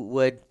friends who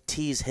would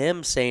tease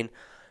him, saying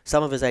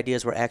some of his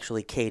ideas were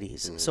actually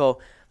Katie's. So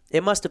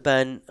it must have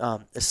been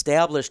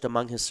established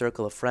among his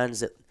circle of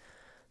friends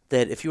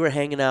that if you were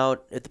hanging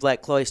out at the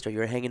Black Cloister, you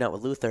were hanging out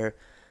with Luther,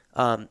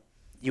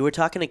 you were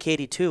talking to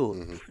Katie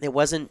too. It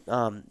wasn't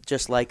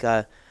just like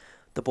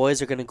the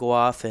boys are going to go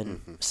off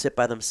and sit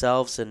by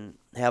themselves and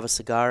have a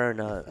cigar and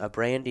a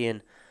brandy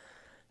and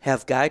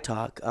have guy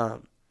talk.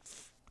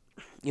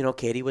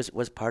 Katie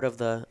was part of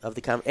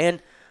the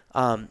and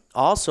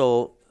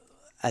also,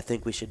 I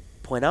think we should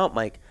point out,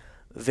 Mike,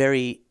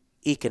 very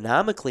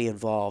economically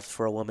involved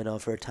for a woman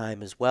of her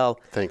time as well.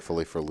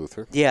 Thankfully for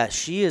Luther. Yeah,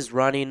 she is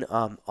running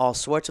all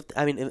sorts of.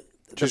 The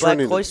Black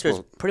Cloister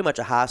is pretty much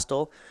a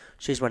hostel.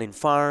 She's running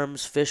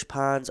farms, fish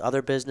ponds,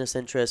 other business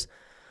interests.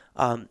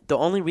 The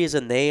only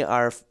reason they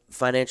are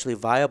financially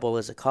viable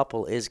as a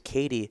couple is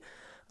Katie.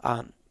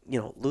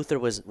 Luther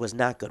was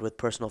not good with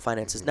personal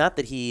finances. Not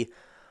that he,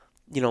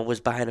 was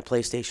behind a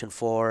PlayStation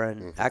 4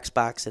 and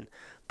Xbox,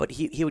 but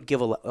he would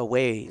give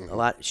away a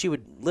lot. She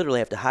would literally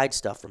have to hide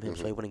stuff from him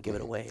so he wouldn't give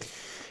it away.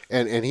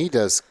 And he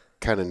does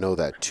kind of know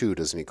that too,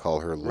 doesn't he?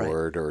 Call her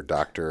Lord or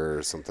Doctor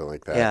or something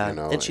like that. Yeah,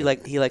 and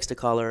he likes to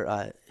call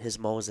her his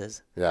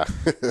Moses. Yeah,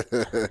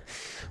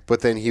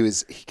 but then he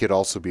could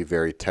also be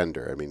very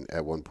tender. I mean,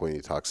 at one point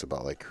he talks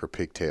about like her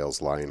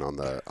pigtails lying on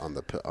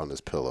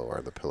his pillow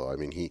or the pillow. I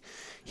mean,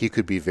 he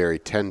could be very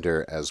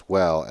tender as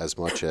well, as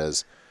much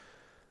as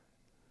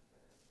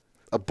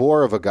a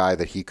bore of a guy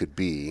that he could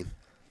be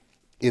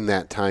in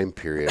that time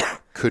period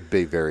could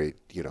be very,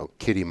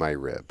 kitty my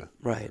rib.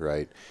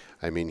 Right.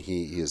 I mean,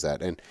 he is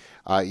that. And,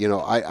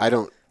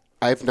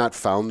 I've not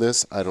found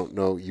this. I don't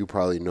know. You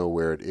probably know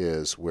where it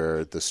is,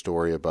 where the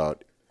story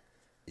about,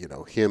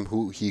 him,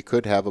 who he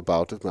could have a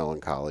bout of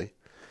melancholy,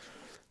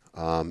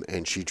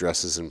 and she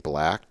dresses in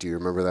black. Do you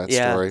remember that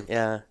story?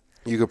 Yeah.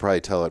 You could probably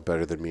tell it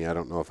better than me. I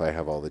don't know if I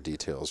have all the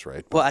details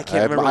right. Well, I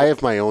can't remember. I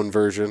have my own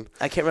version.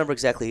 I can't remember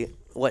exactly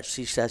what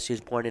she says she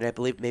was born in. I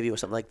believe maybe it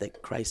was something like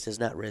that Christ has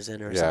not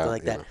risen or something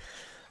like that.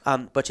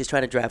 But she's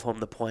trying to drive home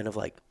the point of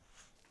like,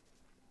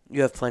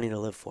 you have plenty to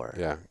live for.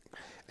 Yeah.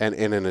 And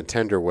in a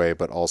tender way,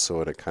 but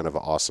also in a kind of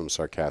awesome,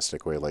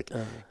 sarcastic way, like,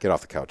 get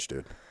off the couch,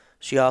 dude.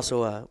 She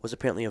also was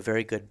apparently a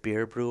very good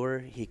beer brewer.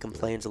 He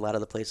complains a lot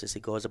of the places he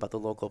goes about the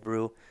local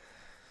brew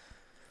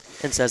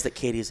and says that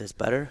Katie's is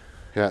better.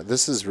 Yeah,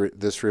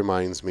 this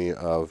reminds me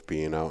of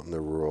being out in the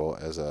rural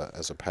as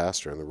a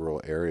pastor in the rural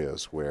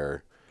areas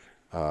where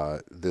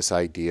this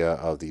idea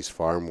of these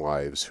farm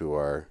wives who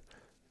are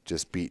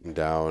just beaten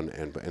down,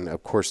 and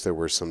of course there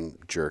were some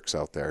jerks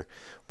out there,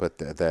 but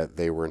that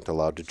they weren't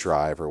allowed to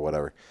drive or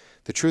whatever.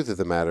 The truth of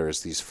the matter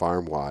is these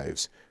farm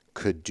wives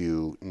could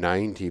do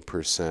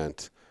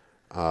 90%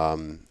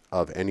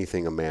 of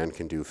anything a man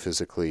can do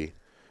physically,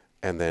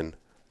 and then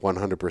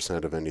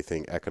 100% of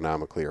anything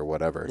economically or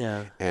whatever.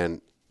 Yeah.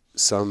 And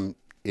some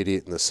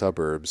idiot in the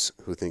suburbs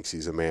who thinks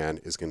he's a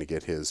man is going to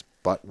get his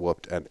butt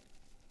whooped at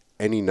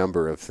any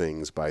number of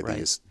things by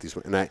these.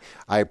 And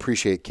I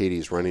appreciate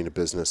Katie's running a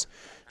business.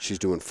 She's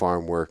doing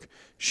farm work.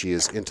 She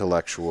is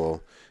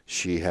intellectual.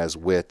 She has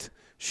wit.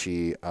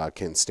 She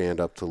can stand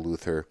up to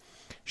Luther.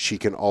 She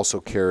can also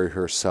carry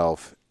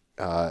herself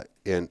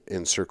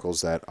in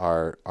circles that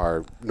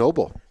are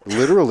noble,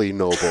 literally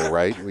noble,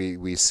 right?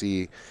 We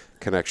see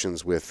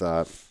connections with.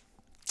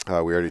 We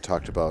already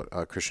talked about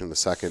Christian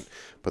II,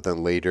 but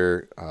then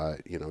later,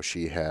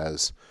 she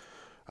has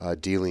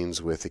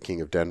dealings with the King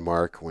of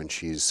Denmark when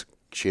she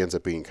ends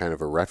up being kind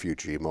of a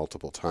refugee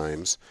multiple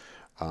times,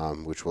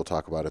 which we'll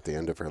talk about at the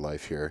end of her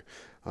life here.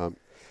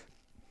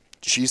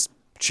 She's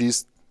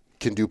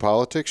can do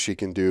politics. She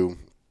can do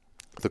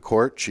the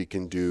court. She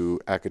can do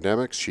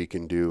academics. She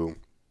can do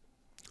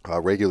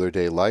regular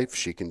day life.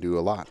 She can do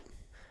a lot.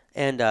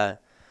 And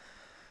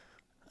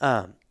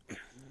I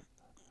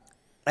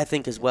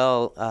think as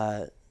well,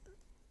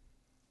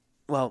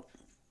 well,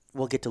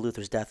 we'll get to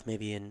Luther's death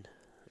maybe in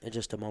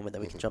just a moment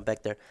that we can jump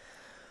back there.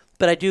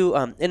 But I do,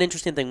 an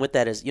interesting thing with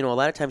that is, a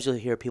lot of times you'll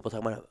hear people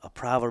talk about a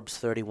Proverbs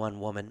 31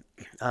 woman.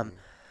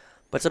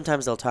 But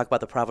sometimes they'll talk about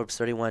the Proverbs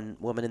 31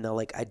 woman and they'll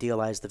like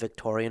idealize the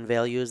Victorian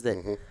values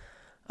that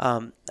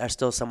are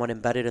still somewhat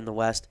embedded in the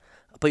West.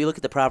 But you look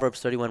at the Proverbs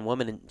 31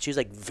 woman and she's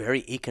like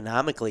very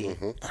economically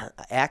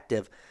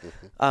active.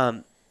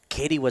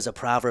 Katie was a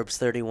Proverbs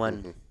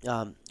 31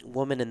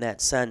 woman in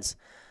that sense.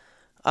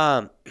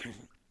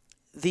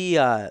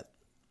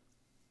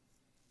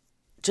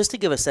 Just to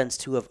give a sense,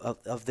 too,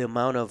 of the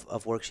amount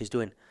of work she's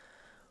doing,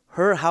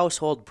 her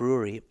household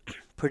brewery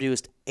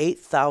produced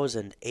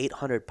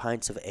 8,800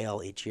 pints of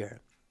ale each year.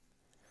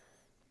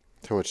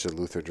 How much did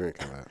Luther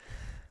drink of that?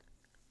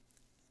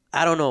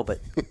 I don't know, but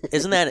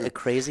isn't that a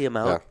crazy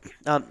amount?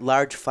 Yeah.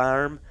 Large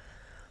farm,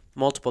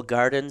 multiple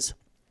gardens,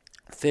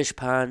 fish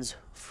ponds,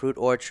 fruit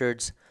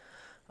orchards.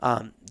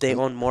 They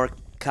own more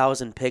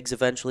cows and pigs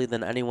eventually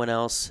than anyone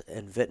else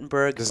in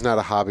Wittenberg. This is not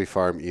a hobby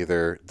farm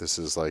either. This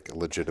is like a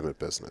legitimate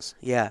business.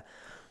 Yeah.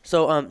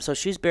 So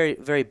she's very,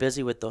 very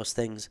busy with those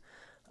things.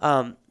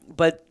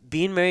 But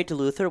being married to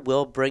Luther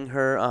will bring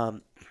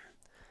her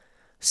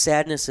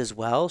sadness as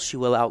well. She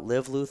will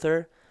outlive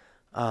Luther.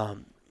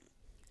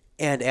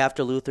 And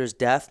after Luther's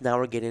death, now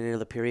we're getting into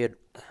the period,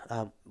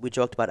 we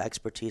joked about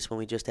expertise when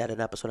we just had an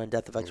episode on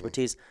death of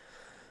expertise,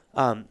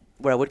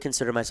 where I would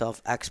consider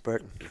myself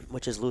expert,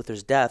 which is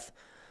Luther's death,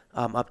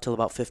 up till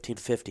about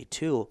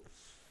 1552.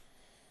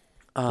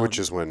 Which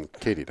is when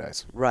Katie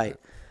dies. Right.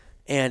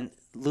 And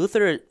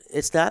Luther,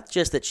 it's not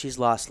just that she's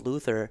lost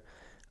Luther.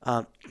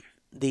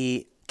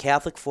 The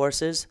Catholic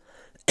forces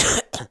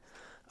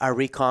are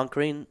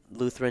reconquering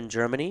Lutheran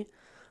Germany.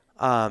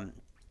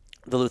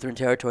 The Lutheran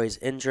territories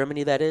in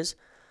Germany, that is,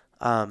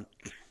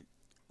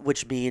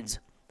 which means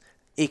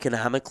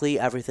economically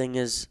everything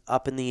is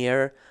up in the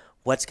air.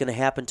 What's going to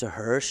happen to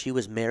her? She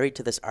was married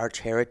to this arch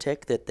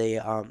heretic that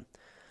they,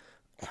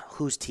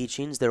 whose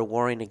teachings they're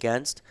warring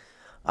against.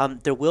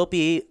 There will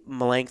be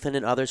Melanchthon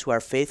and others who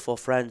are faithful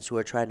friends who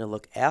are trying to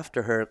look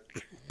after her,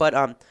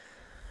 but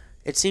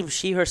it seems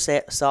she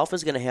herself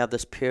is going to have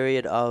this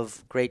period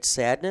of great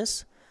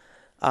sadness.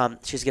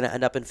 She's going to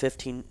end up in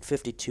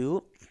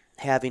 1552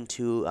 having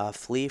to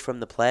flee from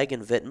the plague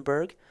in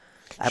Wittenberg.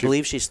 I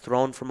believe she's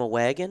thrown from a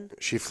wagon.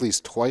 She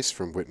flees twice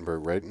from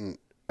Wittenberg, right? And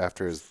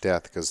after his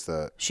death, because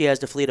she has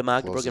to flee to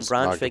Magdeburg and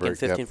Braunschweig in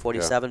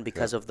 1547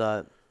 because of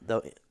the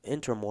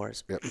interim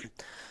wars. Yep.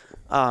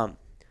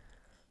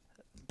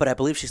 But I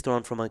believe she's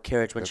thrown from a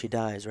carriage when she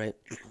dies, right?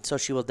 So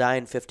she will die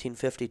in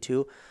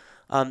 1552.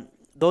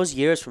 Those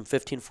years from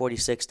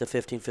 1546 to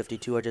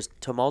 1552 are just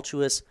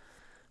tumultuous,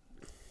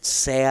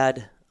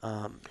 sad.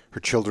 Her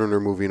children are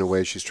moving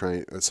away.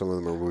 Some of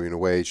them are moving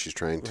away. She's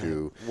trying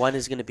to. One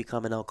is going to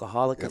become an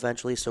alcoholic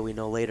eventually. So we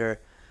know later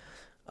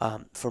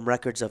from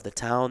records of the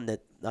town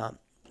that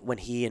when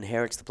he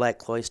inherits the Black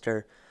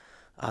Cloister,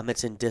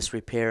 it's in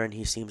disrepair and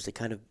he seems to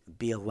kind of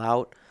be a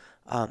lout.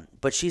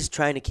 But she's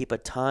trying to keep a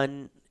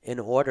ton in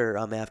order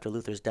after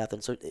Luther's death,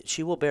 and so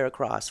she will bear a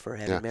cross for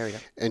having married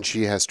him. And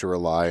she has to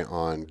rely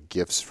on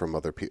gifts from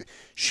other people.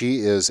 She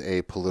is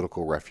a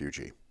political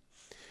refugee,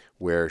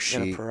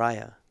 and a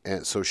pariah.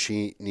 And so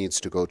she needs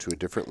to go to a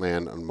different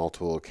land on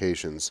multiple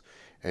occasions,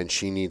 and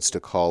she needs to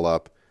call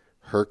up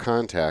her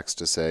contacts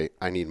to say,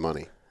 "I need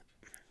money.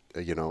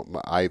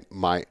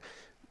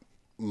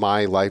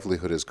 My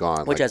livelihood is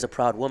gone." Which, as a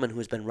proud woman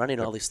who's been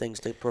running all these things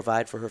to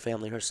provide for her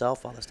family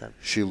herself all this time,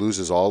 she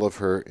loses all of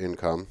her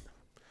income.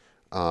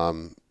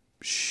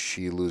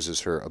 She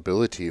loses her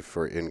ability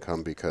for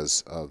income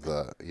because of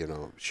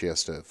she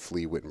has to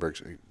flee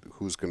Wittenberg.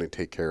 Who's going to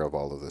take care of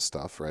all of this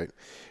stuff, right?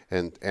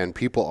 And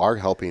people are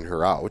helping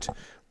her out,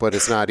 but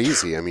it's not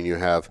easy. I mean, you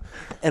have...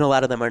 And a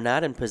lot of them are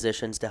not in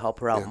positions to help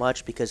her out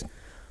much because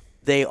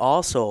they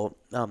also,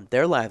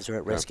 their lives are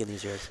at risk in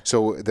these years.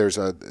 So there's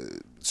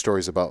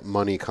stories about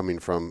money coming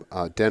from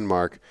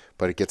Denmark,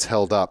 but it gets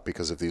held up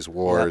because of these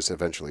wars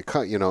eventually,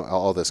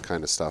 all this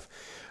kind of stuff.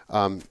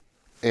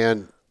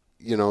 And...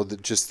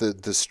 just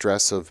the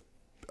stress of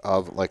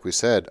like we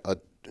said,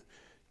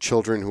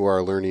 children who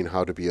are learning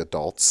how to be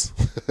adults,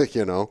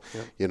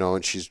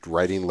 and she's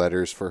writing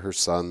letters for her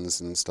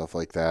sons and stuff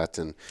like that.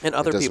 And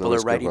other people are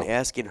writing,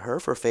 asking her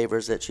for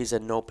favors that she's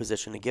in no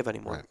position to give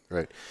anymore.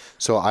 Right.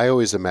 So I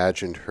always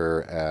imagined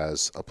her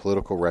as a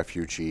political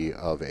refugee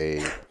of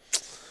a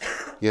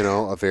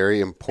very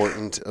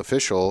important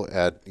official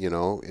at,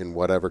 in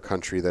whatever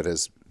country that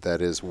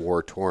is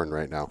war-torn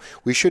right now.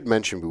 We should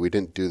mention, but we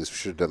didn't do this, we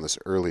should have done this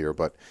earlier,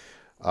 but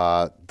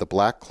the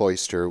Black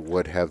Cloister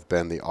would have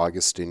been the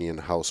Augustinian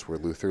house where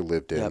Luther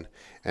lived in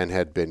and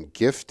had been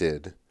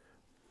gifted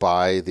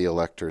by the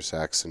Elector of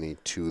Saxony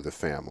to the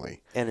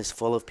family. And is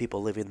full of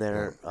people living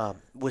there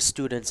with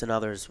students and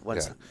others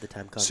once Yeah. the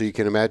time comes. So you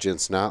can imagine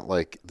it's not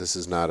like this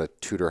is not a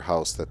Tudor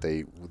house that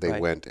they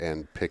Right. went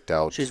and picked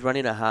out. She's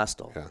running a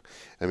hostel. Yeah,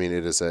 I mean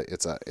it's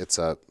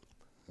a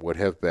would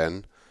have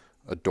been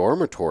a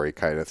dormitory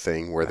kind of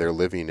thing where they're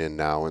living in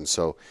now, and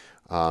so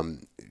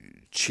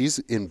she's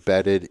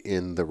embedded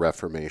in the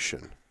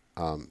Reformation,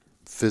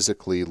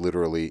 physically,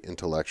 literally,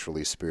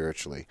 intellectually,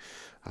 spiritually.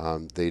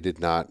 They did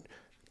not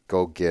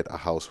go get a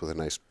house with a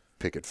nice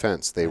picket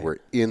fence. They were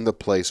in the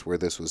place where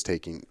this was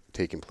taking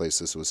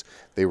place.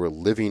 They were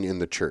living in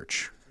the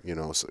church.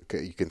 So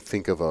you can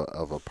think of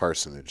a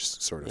parsonage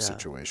sort of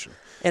situation.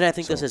 And I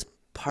think this is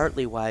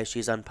partly why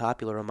she's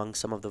unpopular among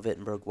some of the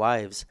Wittenberg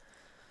wives.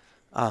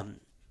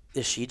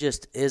 Is she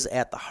just is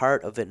at the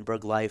heart of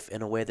Wittenberg life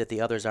in a way that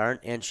the others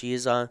aren't, and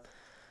she's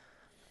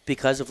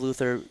because of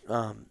Luther,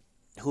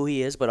 who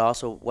he is, but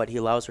also what he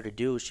allows her to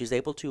do. She's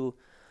able to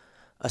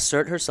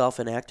assert herself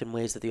and act in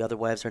ways that the other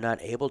wives are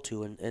not able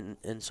to,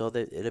 and so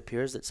that it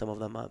appears that some of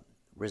them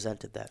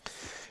resented that.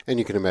 And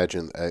you can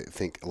imagine, I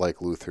think,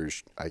 like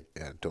Luther's, I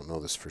don't know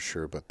this for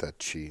sure, but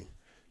that she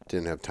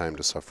didn't have time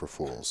to suffer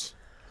fools,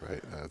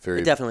 right?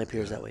 It definitely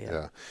appears that way,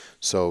 yeah.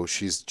 So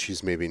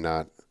she's maybe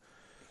not,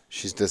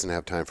 she doesn't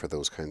have time for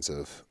those kinds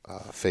of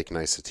fake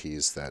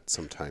niceties that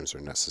sometimes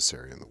are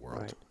necessary in the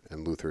world. Right.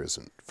 And Luther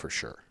isn't for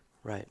sure.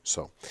 Right.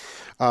 So,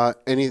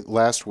 any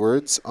last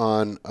words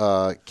on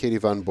Katie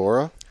von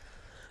Bora?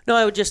 No,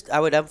 I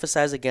would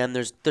emphasize again.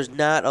 There's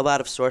not a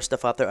lot of source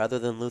stuff out there other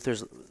than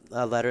Luther's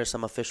letter,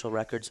 some official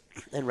records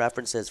and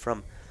references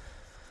from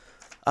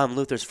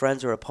Luther's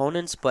friends or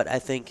opponents. But I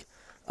think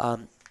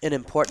an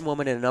important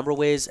woman in a number of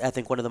ways. I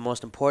think one of the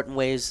most important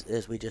ways,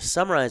 as we just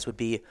summarized, would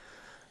be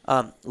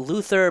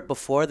Luther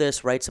before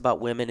this writes about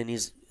women, and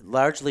he's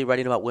largely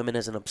writing about women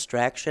as an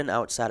abstraction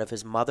outside of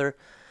his mother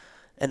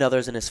and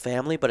others in his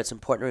family. But it's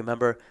important to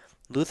remember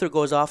Luther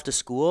goes off to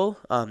school,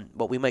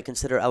 what we might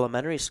consider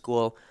elementary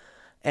school,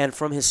 and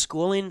from his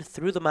schooling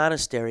through the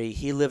monastery,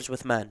 he lives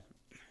with men,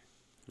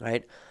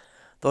 right?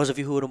 Those of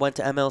you who went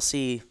to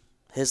MLC,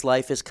 his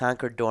life is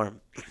Concord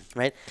dorm,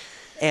 right?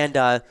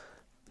 And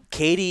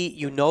Katie,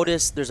 you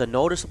notice there's a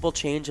noticeable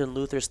change in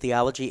Luther's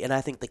theology, and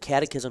I think the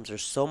catechisms are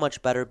so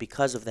much better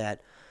because of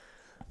that,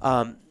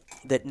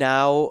 that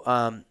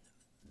now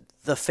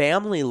the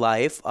family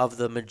life of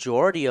the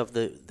majority of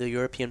the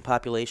European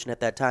population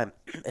at that time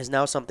is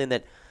now something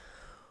that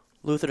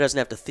Luther doesn't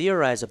have to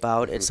theorize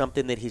about. It's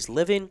something that he's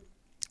living.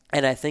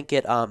 And I think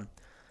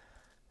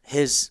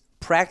his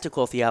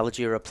practical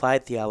theology or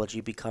applied theology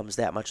becomes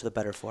that much the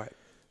better for it.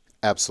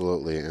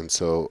 Absolutely. And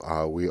so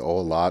we owe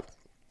a lot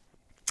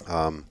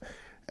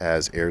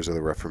as heirs of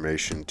the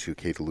Reformation to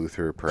Katie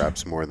Luther,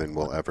 perhaps more than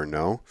we'll ever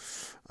know.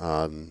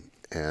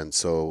 And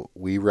so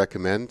we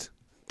recommend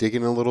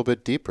digging a little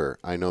bit deeper.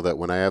 I know that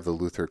when I have the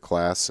Luther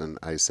class and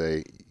I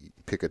say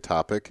pick a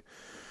topic,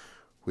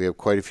 we have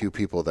quite a few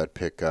people that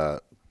pick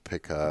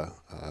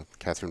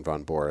Catherine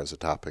von Bora as a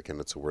topic,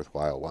 and it's a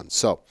worthwhile one.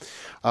 So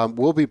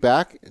we'll be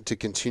back to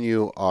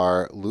continue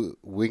our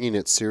Winging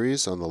It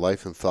series on the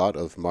life and thought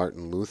of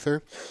Martin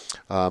Luther.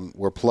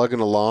 We're plugging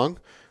along.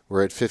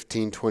 We're at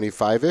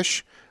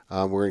 15:25-ish.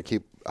 We're going to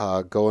keep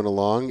going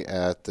along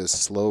at this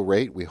slow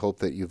rate. We hope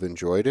that you've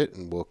enjoyed it,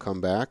 and we'll come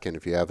back. And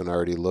if you haven't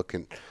already looked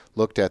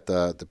at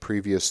the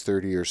previous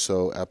 30 or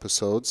so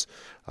episodes,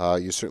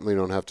 you certainly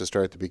don't have to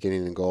start at the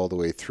beginning and go all the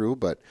way through,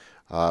 but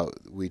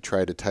we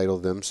try to title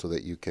them so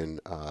that you can,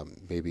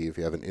 maybe if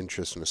you have an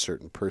interest in a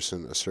certain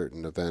person, a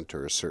certain event,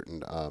 or a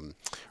certain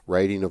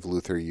writing of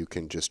Luther, you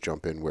can just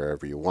jump in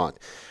wherever you want.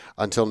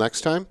 Until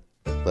next time,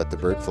 let the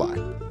bird fly.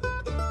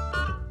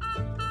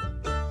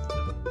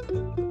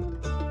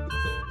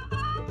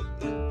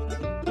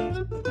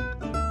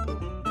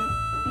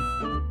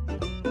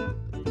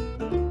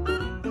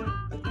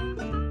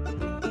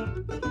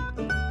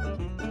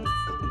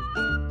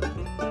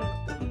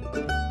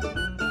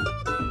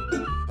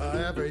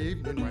 Every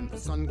evening when the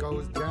sun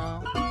goes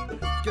down,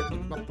 get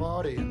with my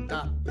party and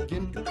I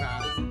begin to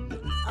clown.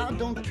 I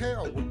don't care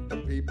what the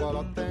people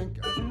are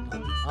thinking.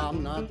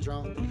 I'm not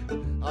drunk,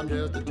 I'm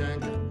just a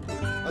drinker.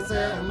 I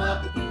set 'em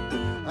up,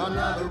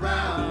 another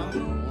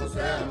round. I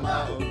set 'em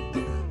up,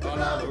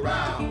 another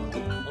round.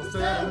 I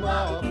set 'em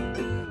up,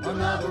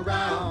 another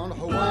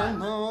round. One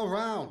more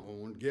round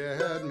won't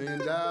get me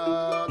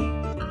down.